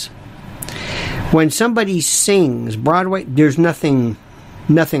voice. When somebody sings Broadway, there's nothing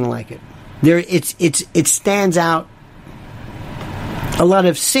like it. It stands out. A lot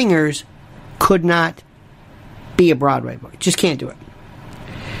of singers could not be a Broadway voice. Just can't do it.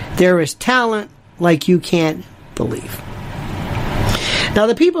 There is talent like you can't believe. Now,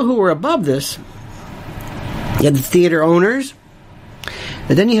 the people who were above this, you have the theater owners,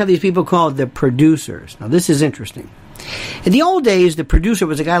 and then you have these people called the producers. Now, this is interesting. In the old days, the producer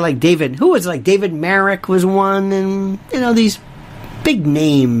was a guy like David Merrick was one, and, these big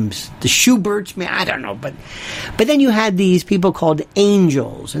names, the Schuberts, I don't know, but then you had these people called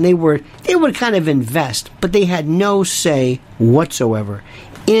angels, and they would kind of invest, but they had no say whatsoever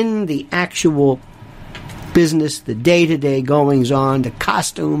in the actual business, the day-to-day goings on, the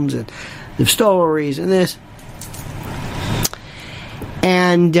costumes and the stories and this.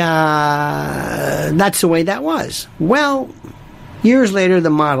 And that's the way that was. Well, years later, the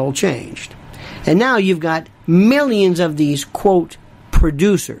model changed. And now you've got millions of these, quote,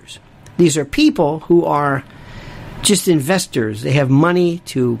 producers. These are people who are just investors. They have money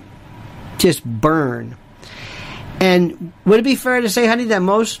to just burn. And would it be fair to say, honey, that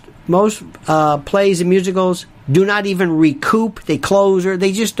most plays and musicals do not even recoup? They close, or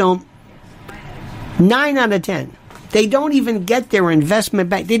they just don't. 9 out of 10. They don't even get their investment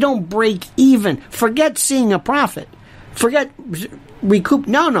back. They don't break even. Forget seeing a profit. Forget recoup.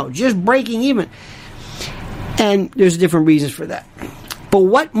 No, just breaking even. And there's different reasons for that. But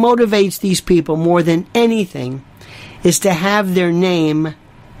what motivates these people more than anything is to have their name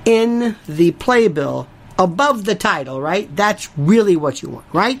in the playbill above the title, right? That's really what you want,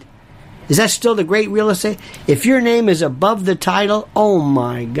 right? Is that still the great real estate? If your name is above the title, oh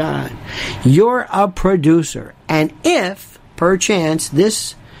my God, you're a producer. And if, perchance,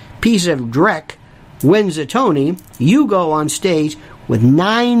 this piece of dreck wins a Tony, you go on stage with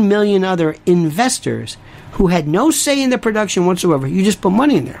 9 million other investors who had no say in the production whatsoever. You just put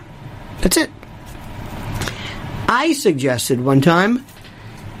money in there. That's it. I suggested one time,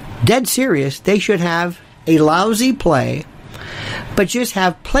 dead serious, they should have a lousy play, but just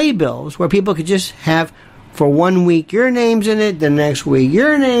have playbills where people could just have, for 1 week, your name's in it, the next week,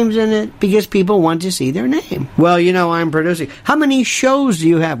 your name's in it, because people want to see their name. Well, I'm producing. How many shows do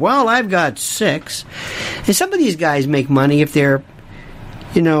you have? Well, I've got 6. And some of these guys make money if they're,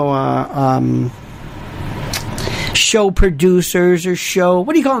 show producers or show,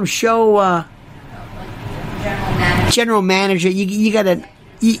 what do you call them? Show, general manager. You got a,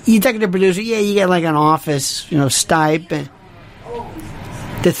 you take the producer, you get like an office, stipend.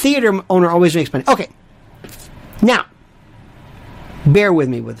 The theater owner always makes money. Okay. Now, bear with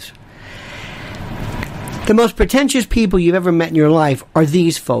me with this. The most pretentious people you've ever met in your life are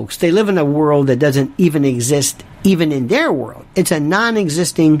these folks. They live in a world that doesn't even exist, even in their world. It's a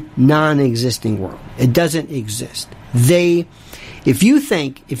non-existing world. It doesn't exist. If you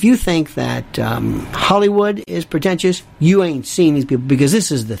think that Hollywood is pretentious, you ain't seen these people, because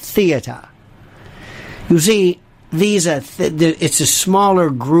this is the theater. You see, these are it's a smaller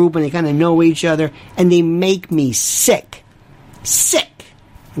group, and they kind of know each other, and they make me sick,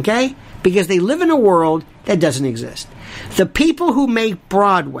 okay? Because they live in a world that doesn't exist. The people who make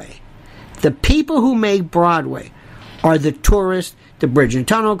Broadway are the tourists, the bridge and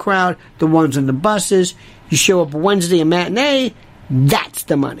tunnel crowd, the ones on the buses. You show up Wednesday, a matinee, that's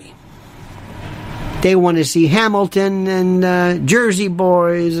the money. They want to see Hamilton and Jersey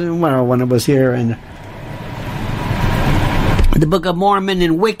Boys, and when it was here, and the Book of Mormon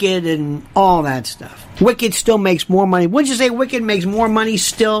and Wicked and all that stuff. Wicked still makes more money. Wouldn't you say Wicked makes more money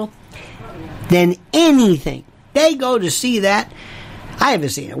still than anything? They go to see that. I haven't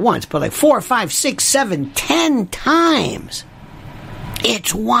seen it once, but like 4, 5, 6, 7, 10 times.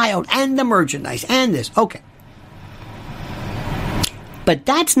 It's wild. And the merchandise and this. Okay. But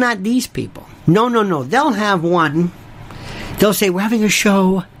that's not these people. No. They'll have one. They'll say, we're having a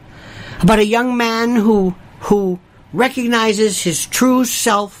show about a young man who recognizes his true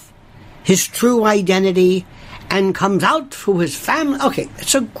self, his true identity, and comes out to his family. Okay,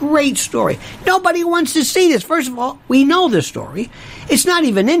 it's a great story. Nobody wants to see this. First of all, we know the story. It's not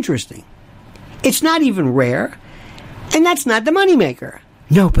even interesting. It's not even rare. And that's not the moneymaker.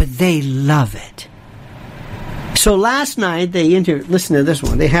 No, but they love it. So last night, listen to this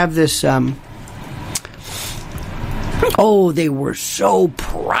one. They have this, they were so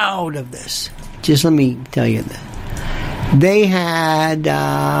proud of this. Just let me tell you that. They had,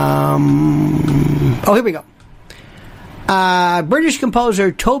 here we go. British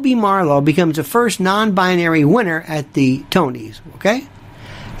composer Toby Marlow becomes the first non-binary winner at the Tonys, okay?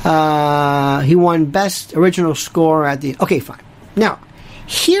 He won Best Original Score at the... Okay, fine. Now,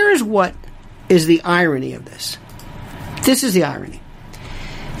 here's what is the irony of this. This is the irony.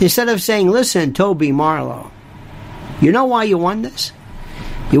 Instead of saying, listen, Toby Marlow, you know why you won this?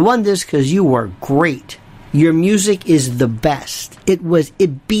 You won this because you were great. Your music is the best.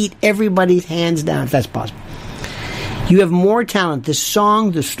 It beat everybody's hands down, if that's possible. You have more talent. The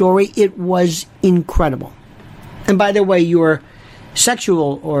song, the story, it was incredible. And by the way, your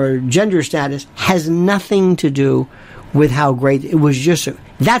sexual or gender status has nothing to do with how great it was.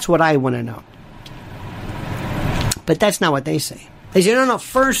 That's what I want to know. But that's not what they say. They say, no,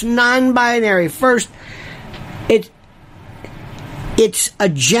 first non-binary, first. It's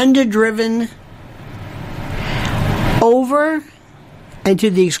agenda-driven over and to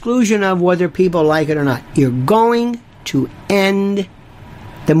the exclusion of whether people like it or not. You're going to end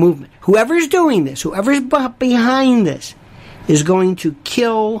the movement. Whoever's doing this, whoever's behind this, is going to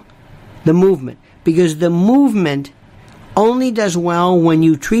kill the movement. Because the movement only does well when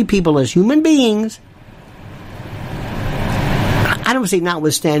you treat people as human beings. I don't say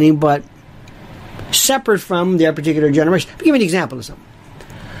notwithstanding, but separate from their particular generation. I'll give me an example of something.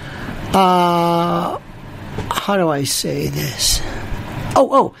 How do I say this?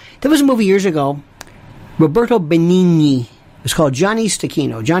 There was a movie years ago, Roberto Benigni. It was called Johnny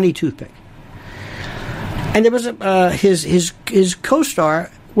Stecchino, Johnny Toothpick. And there was his co-star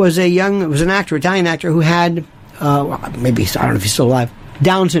was an actor, Italian actor, who had maybe, I don't know if he's still alive,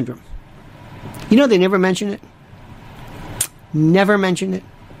 Down syndrome. You know, they never mentioned it. Never mentioned it.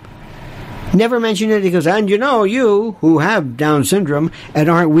 Never mentioned it. He goes, and you know, you who have Down syndrome, and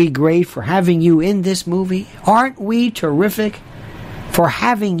aren't we great for having you in this movie? Aren't we terrific for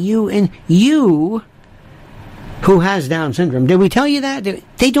having you in, you who has Down syndrome? Did we tell you that?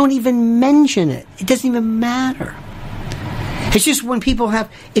 They don't even mention it. It doesn't even matter. It's just when people have,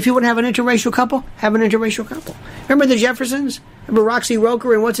 if you want to have an interracial couple, have an interracial couple. Remember the Jeffersons? Remember Roxy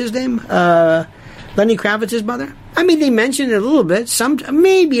Roker and what's his name? Lenny Kravitz's mother? I mean, they mentioned it a little bit,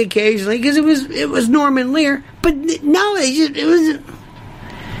 maybe occasionally, because it was Norman Lear. But no, it was.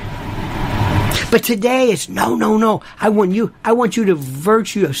 But today it's no. I want you to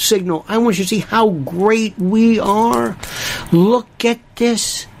virtue signal. I want you to see how great we are. Look at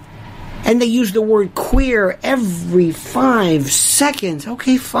this. And they use the word queer every 5 seconds.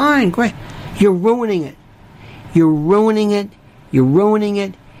 Okay, fine, great. You're ruining it. You're ruining it. You're ruining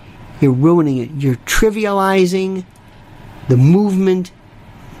it. You're ruining it. You're trivializing the movement.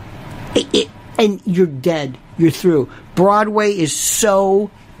 And you're dead. You're through. Broadway is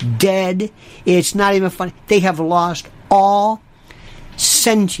so dead. It's not even funny. They have lost all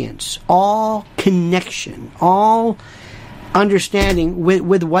sentience, all connection, all understanding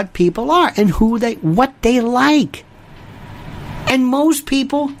with what people are and what they like. And most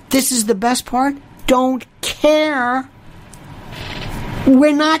people, this is the best part, don't care.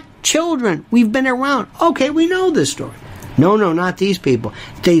 We're not children. We've been around. Okay, we know this story. No, not these people.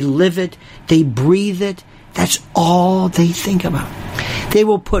 They live it. They breathe it. That's all they think about. They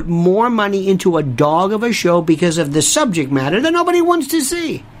will put more money into a dog of a show because of the subject matter that nobody wants to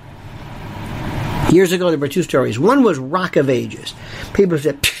see. Years ago, there were 2 stories. One was Rock of Ages. People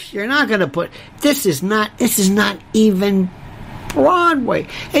said, "You're not going to put this is not even Broadway.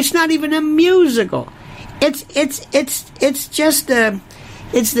 It's not even a musical. It's just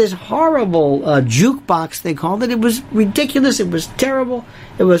it's this horrible jukebox," they called it. It was ridiculous. It was terrible.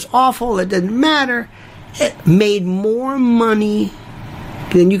 It was awful. It didn't matter. It made more money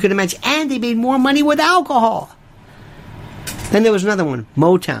than you could imagine, and they made more money with alcohol. Then there was another one,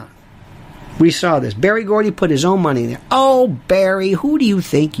 Motown. We saw this. Berry Gordy put his own money in there. Oh, Barry, who do you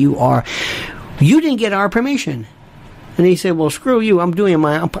think you are? You didn't get our permission. And he said, well, screw you. I'm doing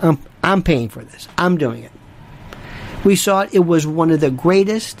I'm paying for this. I'm doing it. We saw it. It was one of the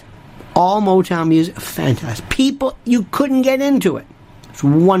greatest all Motown music. Fantastic. People, you couldn't get into it. It's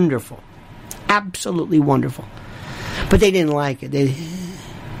wonderful. Absolutely wonderful. But they didn't like it.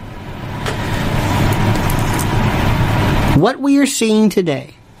 What we are seeing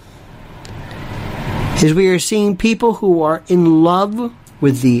today is we are seeing people who are in love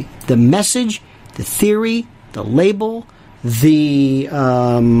with the message, the theory, the label,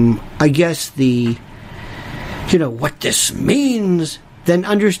 what this means, than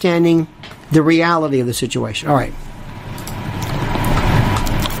understanding the reality of the situation. All right.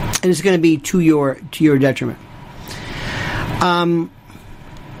 And it's going to be to your detriment.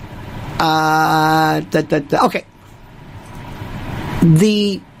 Okay.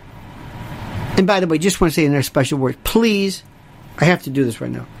 And by the way, just want to say in their special words, please, I have to do this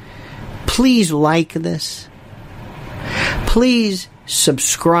right now. Please like this. Please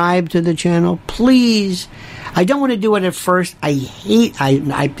subscribe to the channel. Please. I don't want to do it at first. I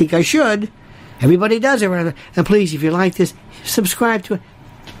think I should. Everybody does it. And please, if you like this, subscribe to it.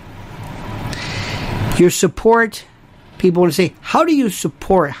 Your support, people want to say, how do you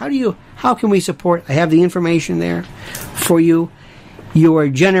support? How can we support? I have the information there for you. Your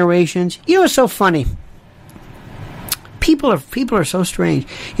generations. You know, it's so funny. People are so strange.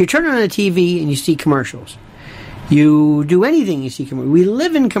 You turn on the TV and you see commercials. You do anything, you see commercials. We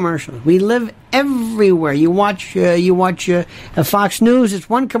live in commercials. We live everywhere. You watch Fox News. It's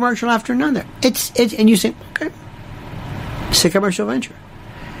one commercial after another. And you say, okay, it's a commercial venture.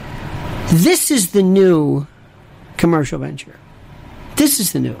 This is the new commercial venture. This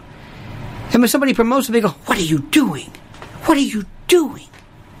is the new. And when somebody promotes it, they go, "What are you doing? What are you doing?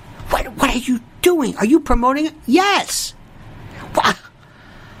 What are you doing? Are you promoting it?" Yes. What?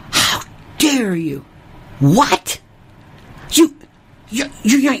 How dare you? What?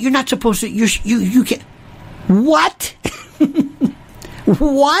 You're not supposed to. You can't. What?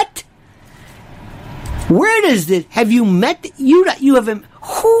 What? Where does this? Have you met? You haven't.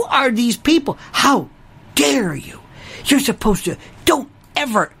 Who are these people? How dare you? You're supposed to. Don't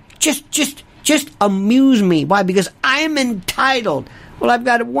ever. Just amuse me. Why? Because I'm entitled. Well, I've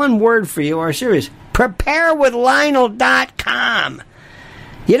got one word for you, our series. PrepareWithLionel.com.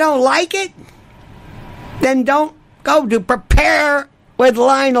 You don't like it? Then don't go to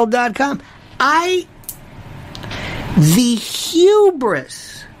PrepareWithLionel.com. The hubris.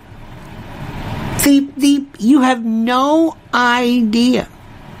 You have no idea.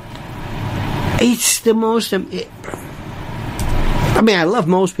 It's the most. I mean, I love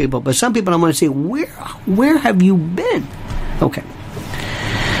most people, but some people I want to say, where have you been? Okay.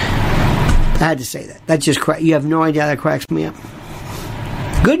 I had to say that. That just you have no idea. That cracks me up.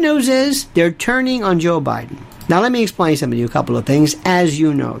 Good news is they're turning on Joe Biden. Now let me explain something to you, a couple of things, as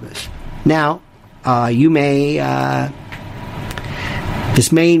you know this. Now, you may,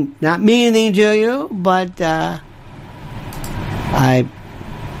 this may not mean anything to you, but I'm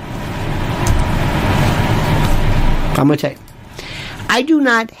going to tell you. I do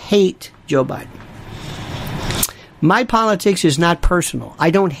not hate Joe Biden. My politics is not personal.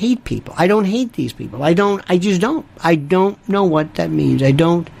 I don't hate people. I don't hate these people. I just don't. I don't know what that means. I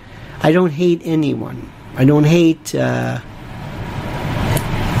don't hate anyone. I don't hate, no.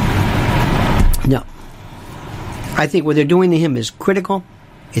 I think what they're doing to him is critical.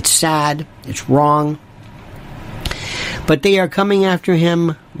 It's sad. It's wrong. But they are coming after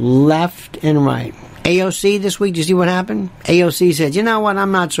him left and right. AOC this week, did you see what happened? AOC said, you know what,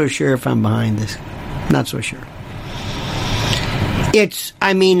 I'm not so sure if I'm behind this. Not so sure. It's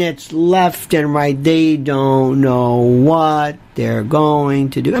left and right. They don't know what they're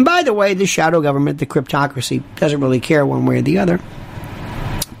going to do. And by the way, the shadow government, the cryptocracy, doesn't really care one way or the other.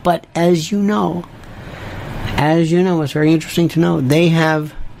 But as you know, it's very interesting to know, they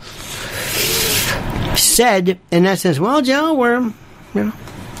have said, in essence, well, Joe,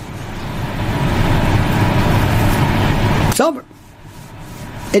 it's over.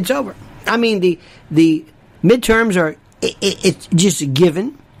 It's over. I mean, the midterms are, it's just a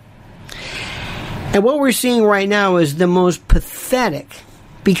given. And what we're seeing right now is the most pathetic,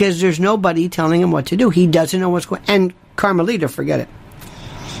 because there's nobody telling him what to do. He doesn't know what's going on. And Carmelita, forget it.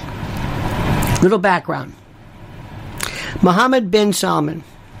 Little background. Mohammed bin Salman.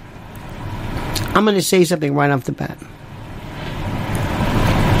 I'm going to say something right off the bat.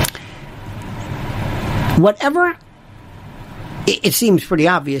 Whatever, it seems pretty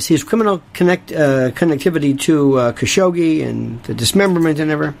obvious, his criminal connectivity to Khashoggi and the dismemberment and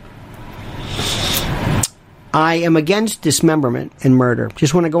everything. I am against dismemberment and murder.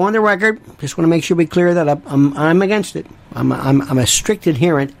 Just want to go on the record. Just want to make sure we clear that up. I'm against it. I'm a strict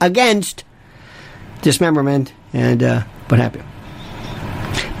adherent against dismemberment and what have you.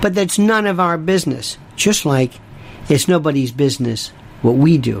 But that's none of our business. Just like it's nobody's business what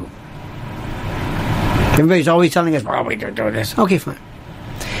we do. Everybody's always telling us, well, we don't do this. Okay, fine.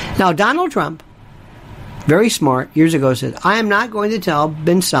 Now, Donald Trump, very smart, years ago said, I am not going to tell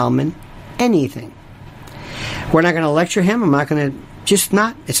bin Salman anything. We're not going to lecture him. I'm not going to, it's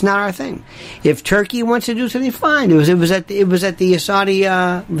not our thing. If Turkey wants to do something, fine. It was at the Saudi,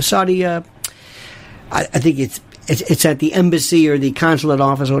 I think it's at the embassy or the consulate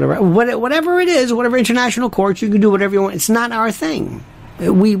office or whatever. Whatever it is, whatever international courts, you can do whatever you want. It's not our thing.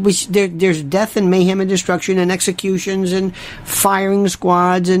 There's death and mayhem and destruction and executions and firing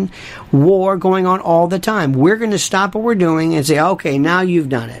squads and war going on all the time. We're going to stop what we're doing and say, okay, now you've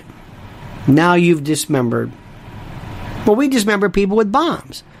done it. Now you've dismembered. Well, we dismember people with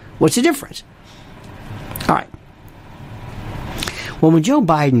bombs. What's the difference? All right. Well, when Joe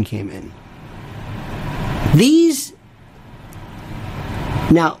Biden came in,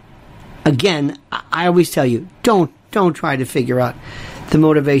 now, again, I always tell you, don't try to figure out the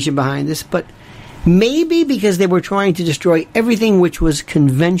motivation behind this, but maybe because they were trying to destroy everything which was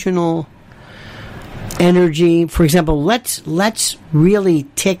conventional energy. For example, let's really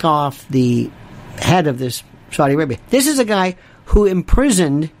tick off the head of this Saudi Arabia. This is a guy who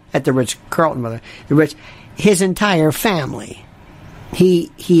imprisoned at the Ritz-Carlton, the Ritz. his entire family.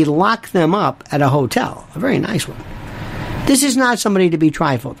 He locked them up at a hotel, a very nice one. This is not somebody to be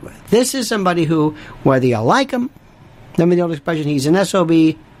trifled with. This is somebody who, whether you like him, remember the old expression, he's an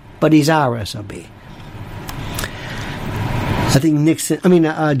SOB, but he's our SOB. I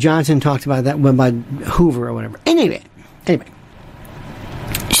think Johnson talked about that when by Hoover or whatever. Anyway.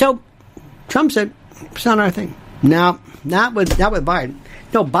 So, Trump said, it's not our thing. No, not with Biden.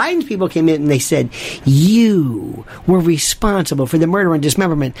 No, Biden's people came in and they said, you were responsible for the murder and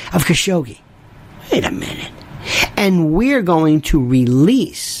dismemberment of Khashoggi. Wait a minute. And we're going to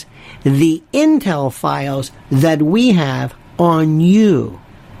release the intel files that we have on you.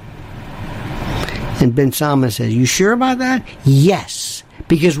 And Ben Salman says, you sure about that? Yes,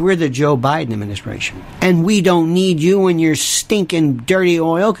 because we're the Joe Biden administration. And we don't need you and your stinking dirty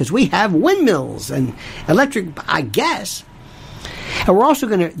oil because we have windmills and electric, I guess. And we're also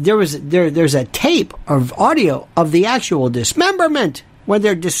going to, there's a tape of audio of the actual dismemberment where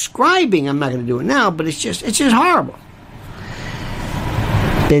they're describing, I'm not going to do it now, but it's just horrible.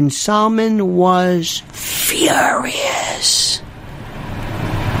 Ben Salman was furious.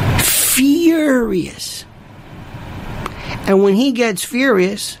 And when he gets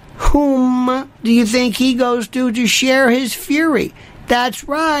furious, whom do you think he goes to share his fury? That's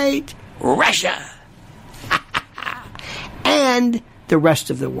right, Russia. And the rest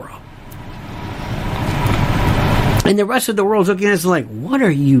of the world. And the rest of the world's looking at us like, what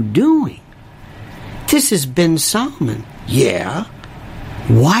are you doing? This is Ben Salman. Yeah.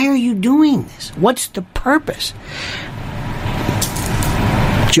 Why are you doing this? What's the purpose?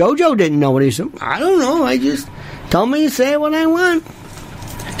 Jojo didn't know what he said. I don't know. I just told me to say what I want.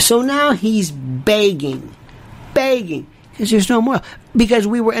 So now he's begging. Because there's no more. Because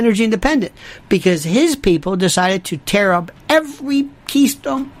we were energy independent. Because his people decided to tear up every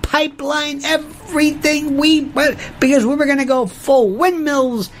Keystone pipeline, everything because we were going to go full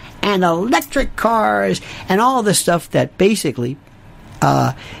windmills and electric cars and all the stuff that basically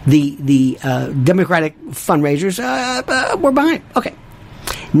the Democratic fundraisers were behind. Okay.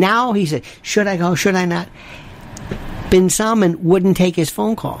 Now he said, should I go? Should I not? Ben Salman wouldn't take his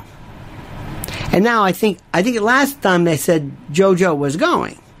phone call. And now I think last time they said Jojo was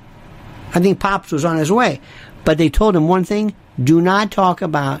going. I think Pops was on his way. But they told him one thing, do not talk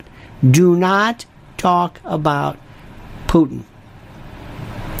about Putin.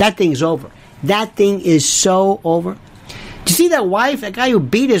 That thing's over. That thing is so over. Do you see that wife, that guy who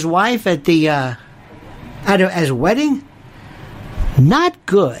beat his wife at the at his wedding? Not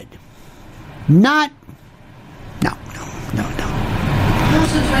good. No.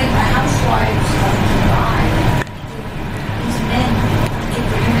 Also doing the Housewives of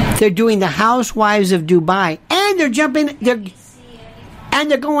Dubai. They're doing the Housewives of Dubai, and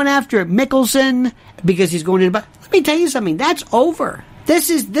they're going after Mickelson because he's going to Dubai. Let me tell you something. That's over. This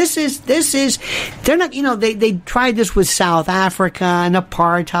is. They're not. They tried this with South Africa and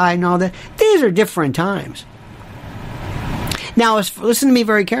apartheid and all that. These are different times. Now, listen to me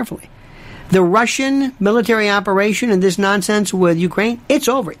very carefully. The Russian military operation and this nonsense with Ukraine, it's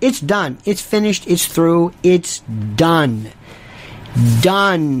over. It's done. It's finished. It's through. It's done.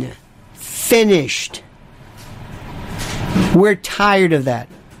 Done. Finished. We're tired of that.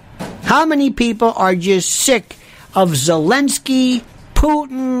 How many people are just sick of Zelensky,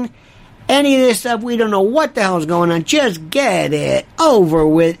 Putin, any of this stuff? We don't know what the hell is going on. Just get it over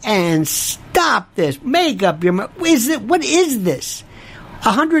with and stop this. Make up your mind. What is this?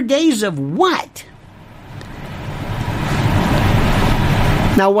 100 days of what?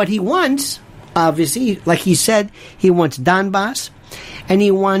 Now, what he wants, obviously, like he said, he wants Donbass, and he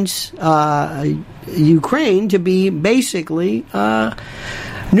wants Ukraine to be basically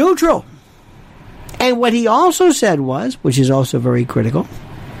neutral. And what he also said was, which is also very critical,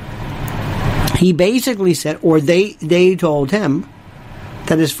 he basically said, or they told him,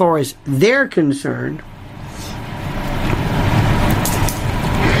 that as far as they're concerned,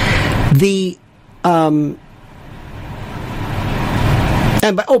 before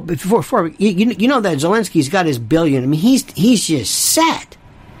you know that Zelensky's got his billion. I mean, he's just set.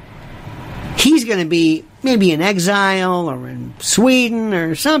 He's going to be maybe in exile or in Sweden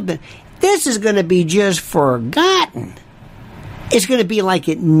or something. This is going to be just forgotten. It's going to be like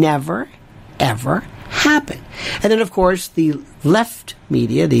it never, ever happened. And then, of course, the left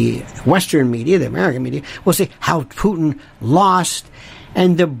media, the Western media, the American media, will say how Putin lost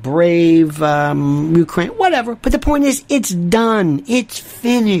and the brave Ukraine, whatever. But the point is, it's done. It's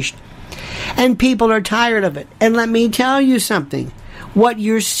finished. And people are tired of it. And let me tell you something. What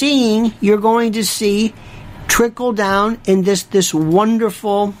you're seeing, you're going to see trickle down in this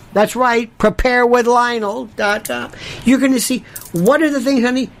wonderful, that's right, prepare with Lionel. You're going to see, what are the things,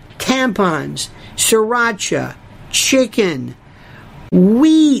 honey? Tampons, sriracha, chicken,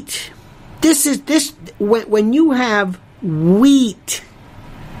 wheat. When you have wheat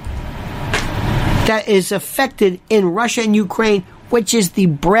that is affected in Russia and Ukraine, which is the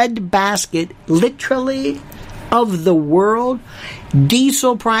bread basket, literally, of the world,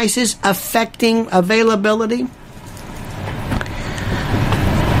 diesel prices affecting availability.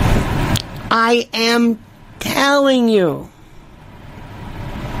 I am telling you.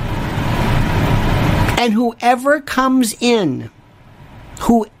 And whoever comes in,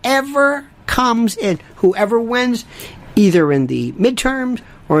 whoever wins, either in the midterms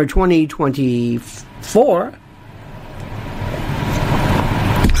or in 2024,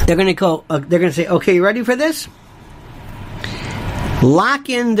 they're going to say, okay, you ready for this? Lock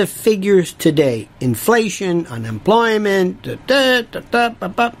in the figures today. Inflation, unemployment,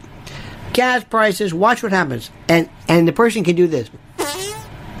 gas prices, watch what happens. And the person can do this.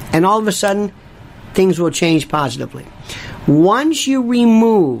 And all of a sudden, things will change positively. Once you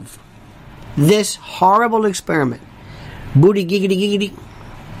remove this horrible experiment, booty giggity giggity,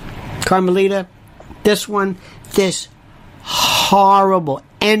 Carmelita, this horrible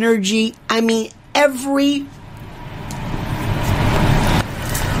energy, I mean, every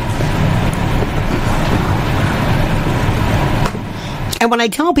and when I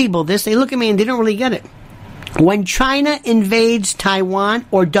tell people this, they look at me and they don't really get it. When China invades Taiwan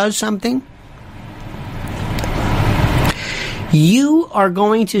or does something, you are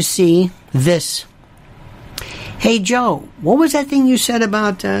going to see this. Hey, Joe, what was that thing you said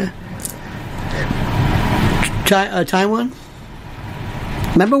about Taiwan?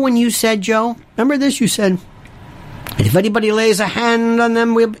 Remember when you said, Joe? Remember this? You said, if anybody lays a hand on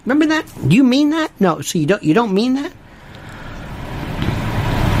them, remember that? Do you mean that? No. So you don't mean that?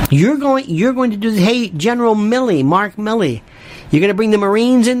 You're going to do this. Hey, General Milley, Mark Milley. You're going to bring the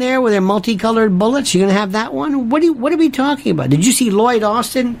Marines in there with their multicolored bullets? You're going to have that one? What are we talking about? Did you see Lloyd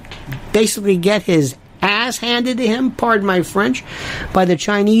Austin basically get his ass handed to him, pardon my French, by the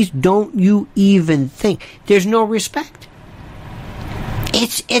Chinese? Don't you even think. There's no respect.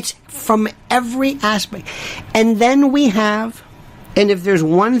 It's from every aspect. And then we have, and if there's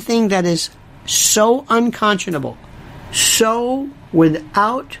one thing that is so unconscionable, so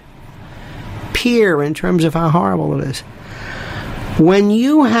without peer in terms of how horrible it is, when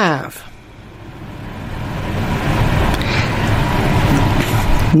you have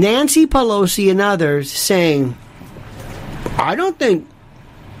Nancy Pelosi and others saying, I don't think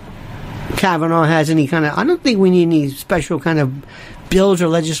Kavanaugh has any kind of, I don't think we need any special kind of bills or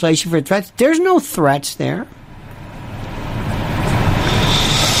legislation for threats. There's no threats there.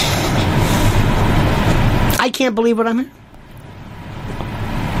 I can't believe what I'm hearing.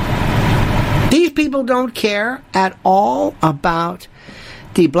 These people don't care at all about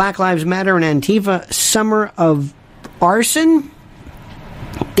the Black Lives Matter and Antifa summer of arson.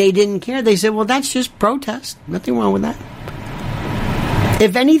 They didn't care. They said, well, that's just protest. Nothing wrong with that.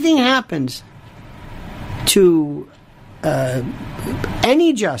 If anything happens to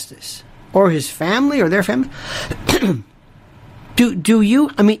any justice or his family or their family, do you,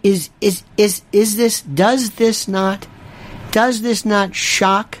 I mean, is this, does this not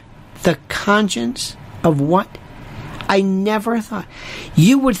shock the conscience of what? I never thought.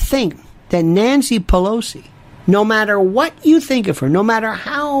 You would think that Nancy Pelosi, no matter what you think of her, no matter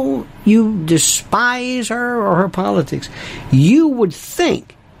how you despise her or her politics, you would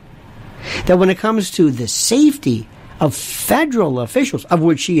think that when it comes to the safety of federal officials, of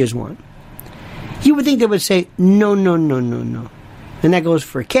which she is one, you would think they would say, no. And that goes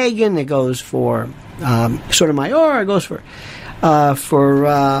for Kagan, it goes for Sotomayor, it goes for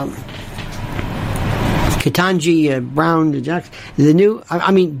Ketanji Brown Jackson, the new.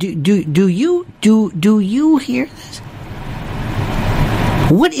 I mean, do you hear this?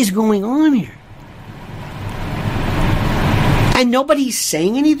 What is going on here? And nobody's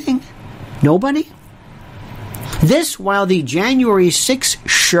saying anything. Nobody. This while the January 6th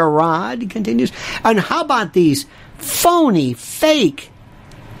charade continues. And how about these phony, fake?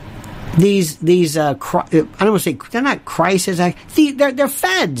 These I don't want to say they're not crisis. They're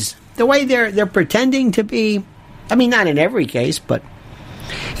feds. The way they're pretending to be, I mean, not in every case, but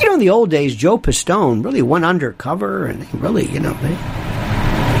in the old days, Joe Pistone really went undercover, and they really,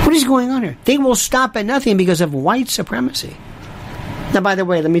 what is going on here? They will stop at nothing because of white supremacy. Now, by the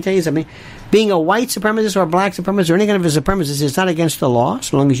way, let me tell you something. Being a white supremacist or a black supremacist or any kind of a supremacist is not against the law,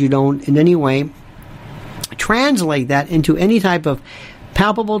 as long as you don't in any way translate that into any type of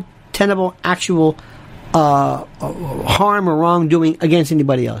palpable, tenable, actual harm or wrongdoing against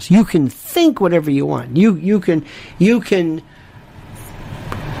anybody else. You can think whatever you want. You can.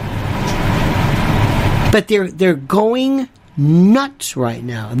 But they're going nuts right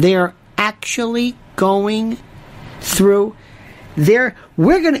now. They're actually going through.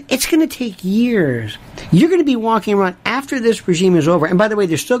 It's gonna take years. You're gonna be walking around after this regime is over. And by the way,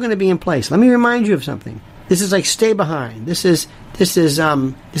 they're still gonna be in place. Let me remind you of something. This is like Stay Behind. This is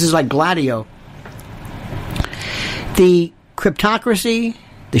like Gladio. The cryptocracy,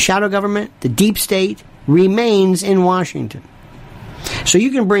 the shadow government, the deep state remains in Washington. So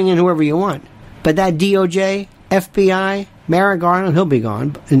you can bring in whoever you want. But that DOJ, FBI, Merrick Garland, he'll be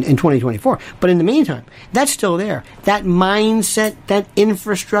gone in 2024. But in the meantime, that's still there. That mindset, that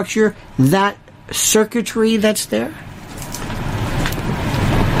infrastructure, that circuitry that's there.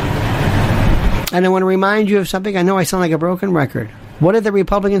 And I want to remind you of something. I know I sound like a broken record. What are the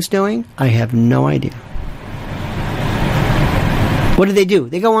Republicans doing? I have no idea. What do?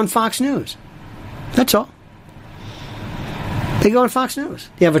 They go on Fox News. That's all. They go on Fox News.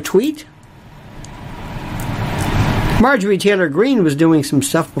 They have a tweet. Marjorie Taylor Greene was doing some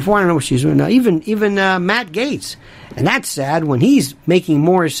stuff before. I don't know what she's doing now. Even Matt Gaetz. And that's sad when he's making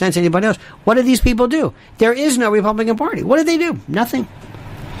more sense than anybody else. What do these people do? There is no Republican Party. What do they do? Nothing.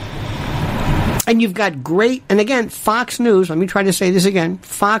 And you've got and again, Fox News, let me try to say this again.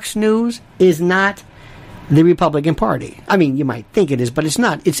 Fox News is not the Republican Party. I mean, you might think it is, but it's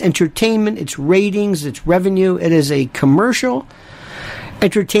not. It's entertainment, it's ratings, it's revenue. It is a commercial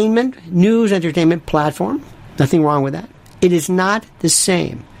news entertainment platform. Nothing wrong with that. It is not the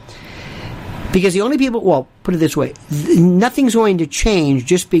same. Because the only people, well, put it this way, nothing's going to change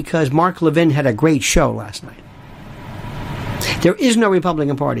just because Mark Levin had a great show last night. There is no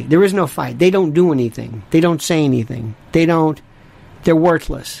Republican Party. There is no fight. They don't do anything. They don't say anything. They're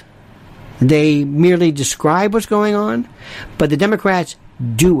worthless. They merely describe what's going on, but the Democrats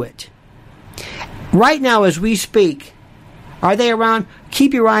do it. Right now, as we speak, are they around?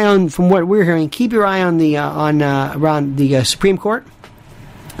 Keep your eye on, from what we're hearing, keep your eye on the around the Supreme Court.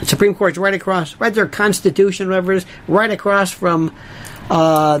 The Supreme Court's right across, right there, Constitution, whatever it is, right across from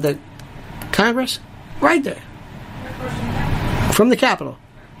the Congress, right there, from the Capitol.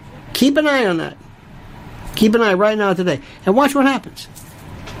 Keep an eye on that. Keep an eye right now today, and watch what happens.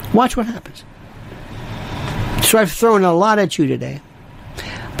 Watch what happens. So I've thrown a lot at you today.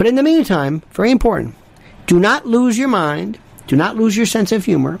 But in the meantime, very important, do not lose your mind. Do not lose your sense of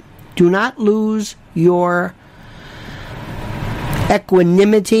humor. Do not lose your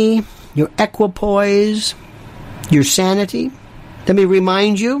equanimity, your equipoise, your sanity. Let me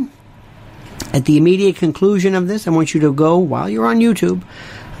remind you, at the immediate conclusion of this, I want you to go, while you're on YouTube,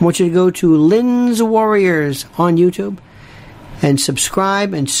 I want you to go to Lynn's Warriors on YouTube and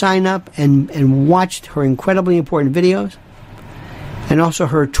subscribe and sign up and watch her incredibly important videos. And also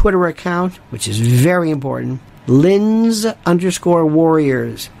her Twitter account, which is very important,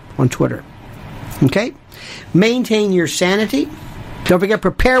 Lynn's_Warriors on Twitter. Okay? Maintain your sanity. Don't forget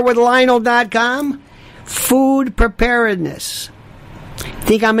preparewithlionel.com. Food preparedness.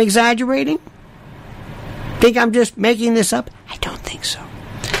 Think I'm exaggerating? Think I'm just making this up? I don't think so.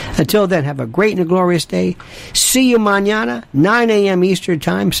 Until then, have a great and a glorious day. See you mañana, 9 a.m. Eastern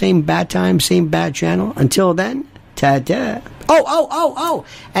Time, same bat time, same bat channel. Until then, ta-ta. Oh,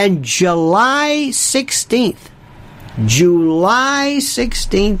 and July 16th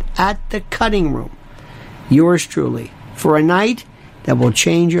at the Cutting Room. Yours truly. For a night that will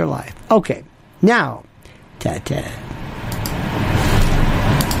change your life. Okay, now, ta-ta.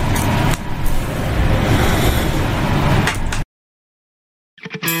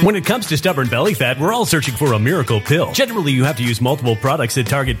 When it comes to stubborn belly fat, we're all searching for a miracle pill. Generally, you have to use multiple products that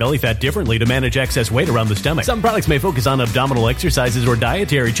target belly fat differently to manage excess weight around the stomach. Some products may focus on abdominal exercises or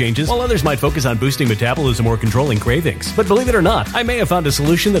dietary changes, while others might focus on boosting metabolism or controlling cravings. But believe it or not, I may have found a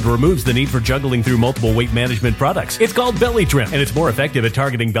solution that removes the need for juggling through multiple weight management products. It's called Belly Trim, and it's more effective at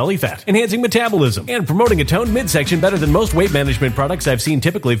targeting belly fat, enhancing metabolism, and promoting a toned midsection better than most weight management products I've seen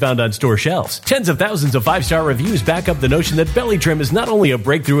typically found on store shelves. Tens of thousands of 5-star reviews back up the notion that Belly Trim is not only a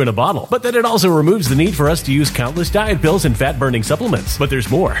breakthrough in a bottle, but that it also removes the need for us to use countless diet pills and fat-burning supplements. But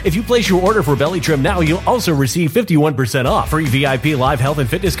there's more. If you place your order for Belly Trim now, you'll also receive 51% off, free VIP live health and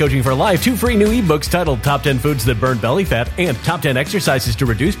fitness coaching for life, 2 free new ebooks titled Top 10 Foods That Burn Belly Fat and Top 10 Exercises to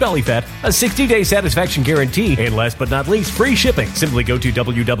Reduce Belly Fat, a 60-day satisfaction guarantee, and last but not least, free shipping. Simply go to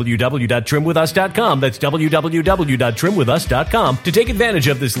www.trimwithus.com. That's www.trimwithus.com to take advantage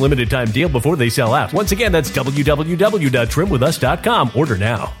of this limited time deal before they sell out. Once again, that's www.trimwithus.com. Order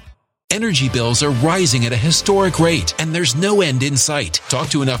now. Energy bills are rising at a historic rate, and there's no end in sight. Talk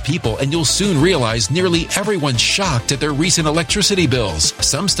to enough people and you'll soon realize nearly everyone's shocked at their recent electricity bills.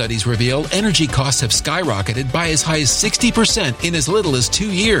 Some studies reveal energy costs have skyrocketed by as high as 60% in as little as 2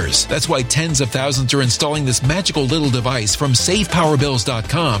 years. That's why tens of thousands are installing this magical little device from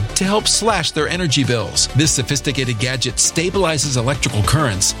SavePowerBills.com to help slash their energy bills. This sophisticated gadget stabilizes electrical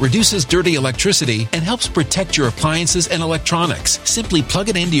currents, reduces dirty electricity, and helps protect your appliances and electronics. Simply plug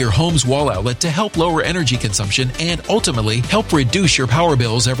it into your home's wall outlet to help lower energy consumption and ultimately help reduce your power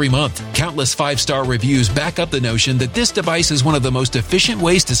bills every month. Countless 5-star reviews back up the notion that this device is one of the most efficient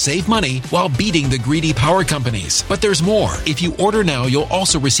ways to save money while beating the greedy power companies. But there's more. If you order now, you'll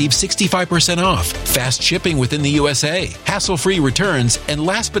also receive 65% off, fast shipping within the USA, hassle-free returns, and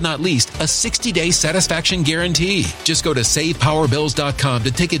last but not least, a 60-day satisfaction guarantee. Just go to SavePowerBills.com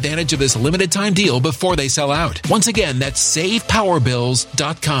to take advantage of this limited time deal before they sell out. Once again, that's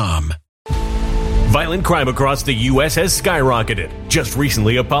SavePowerBills.com. Violent crime across the U.S. has skyrocketed. Just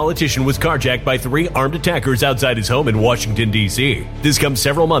recently, a politician was carjacked by 3 armed attackers outside his home in Washington, D.C. This comes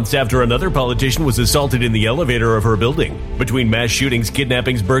several months after another politician was assaulted in the elevator of her building. Between mass shootings,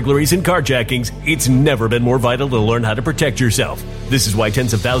 kidnappings, burglaries, and carjackings, it's never been more vital to learn how to protect yourself. This is why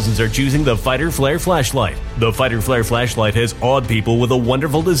tens of thousands are choosing the Fighter Flare flashlight. The Fighter Flare flashlight has awed people with a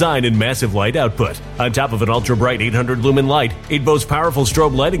wonderful design and massive light output. On top of an ultra-bright 800-lumen light, it boasts powerful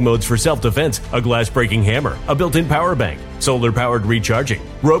strobe lighting modes for self-defense, a glass-breaking hammer, a built-in power bank, solar-powered recharging,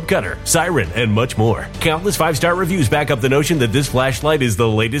 rope cutter, siren, and much more. Countless 5-star reviews back up the notion that this flashlight is the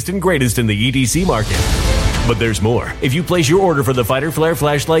latest and greatest in the EDC market. But there's more. If you place your order for the Fighter Flare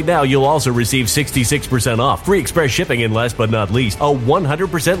flashlight now, you'll also receive 66% off, free express shipping, and last but not least, a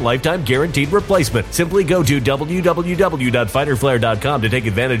 100% lifetime guaranteed replacement. Simply go to www.fighterflare.com to take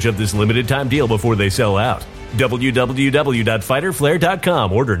advantage of this limited time deal before they sell out.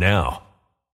 www.fighterflare.com. Order now.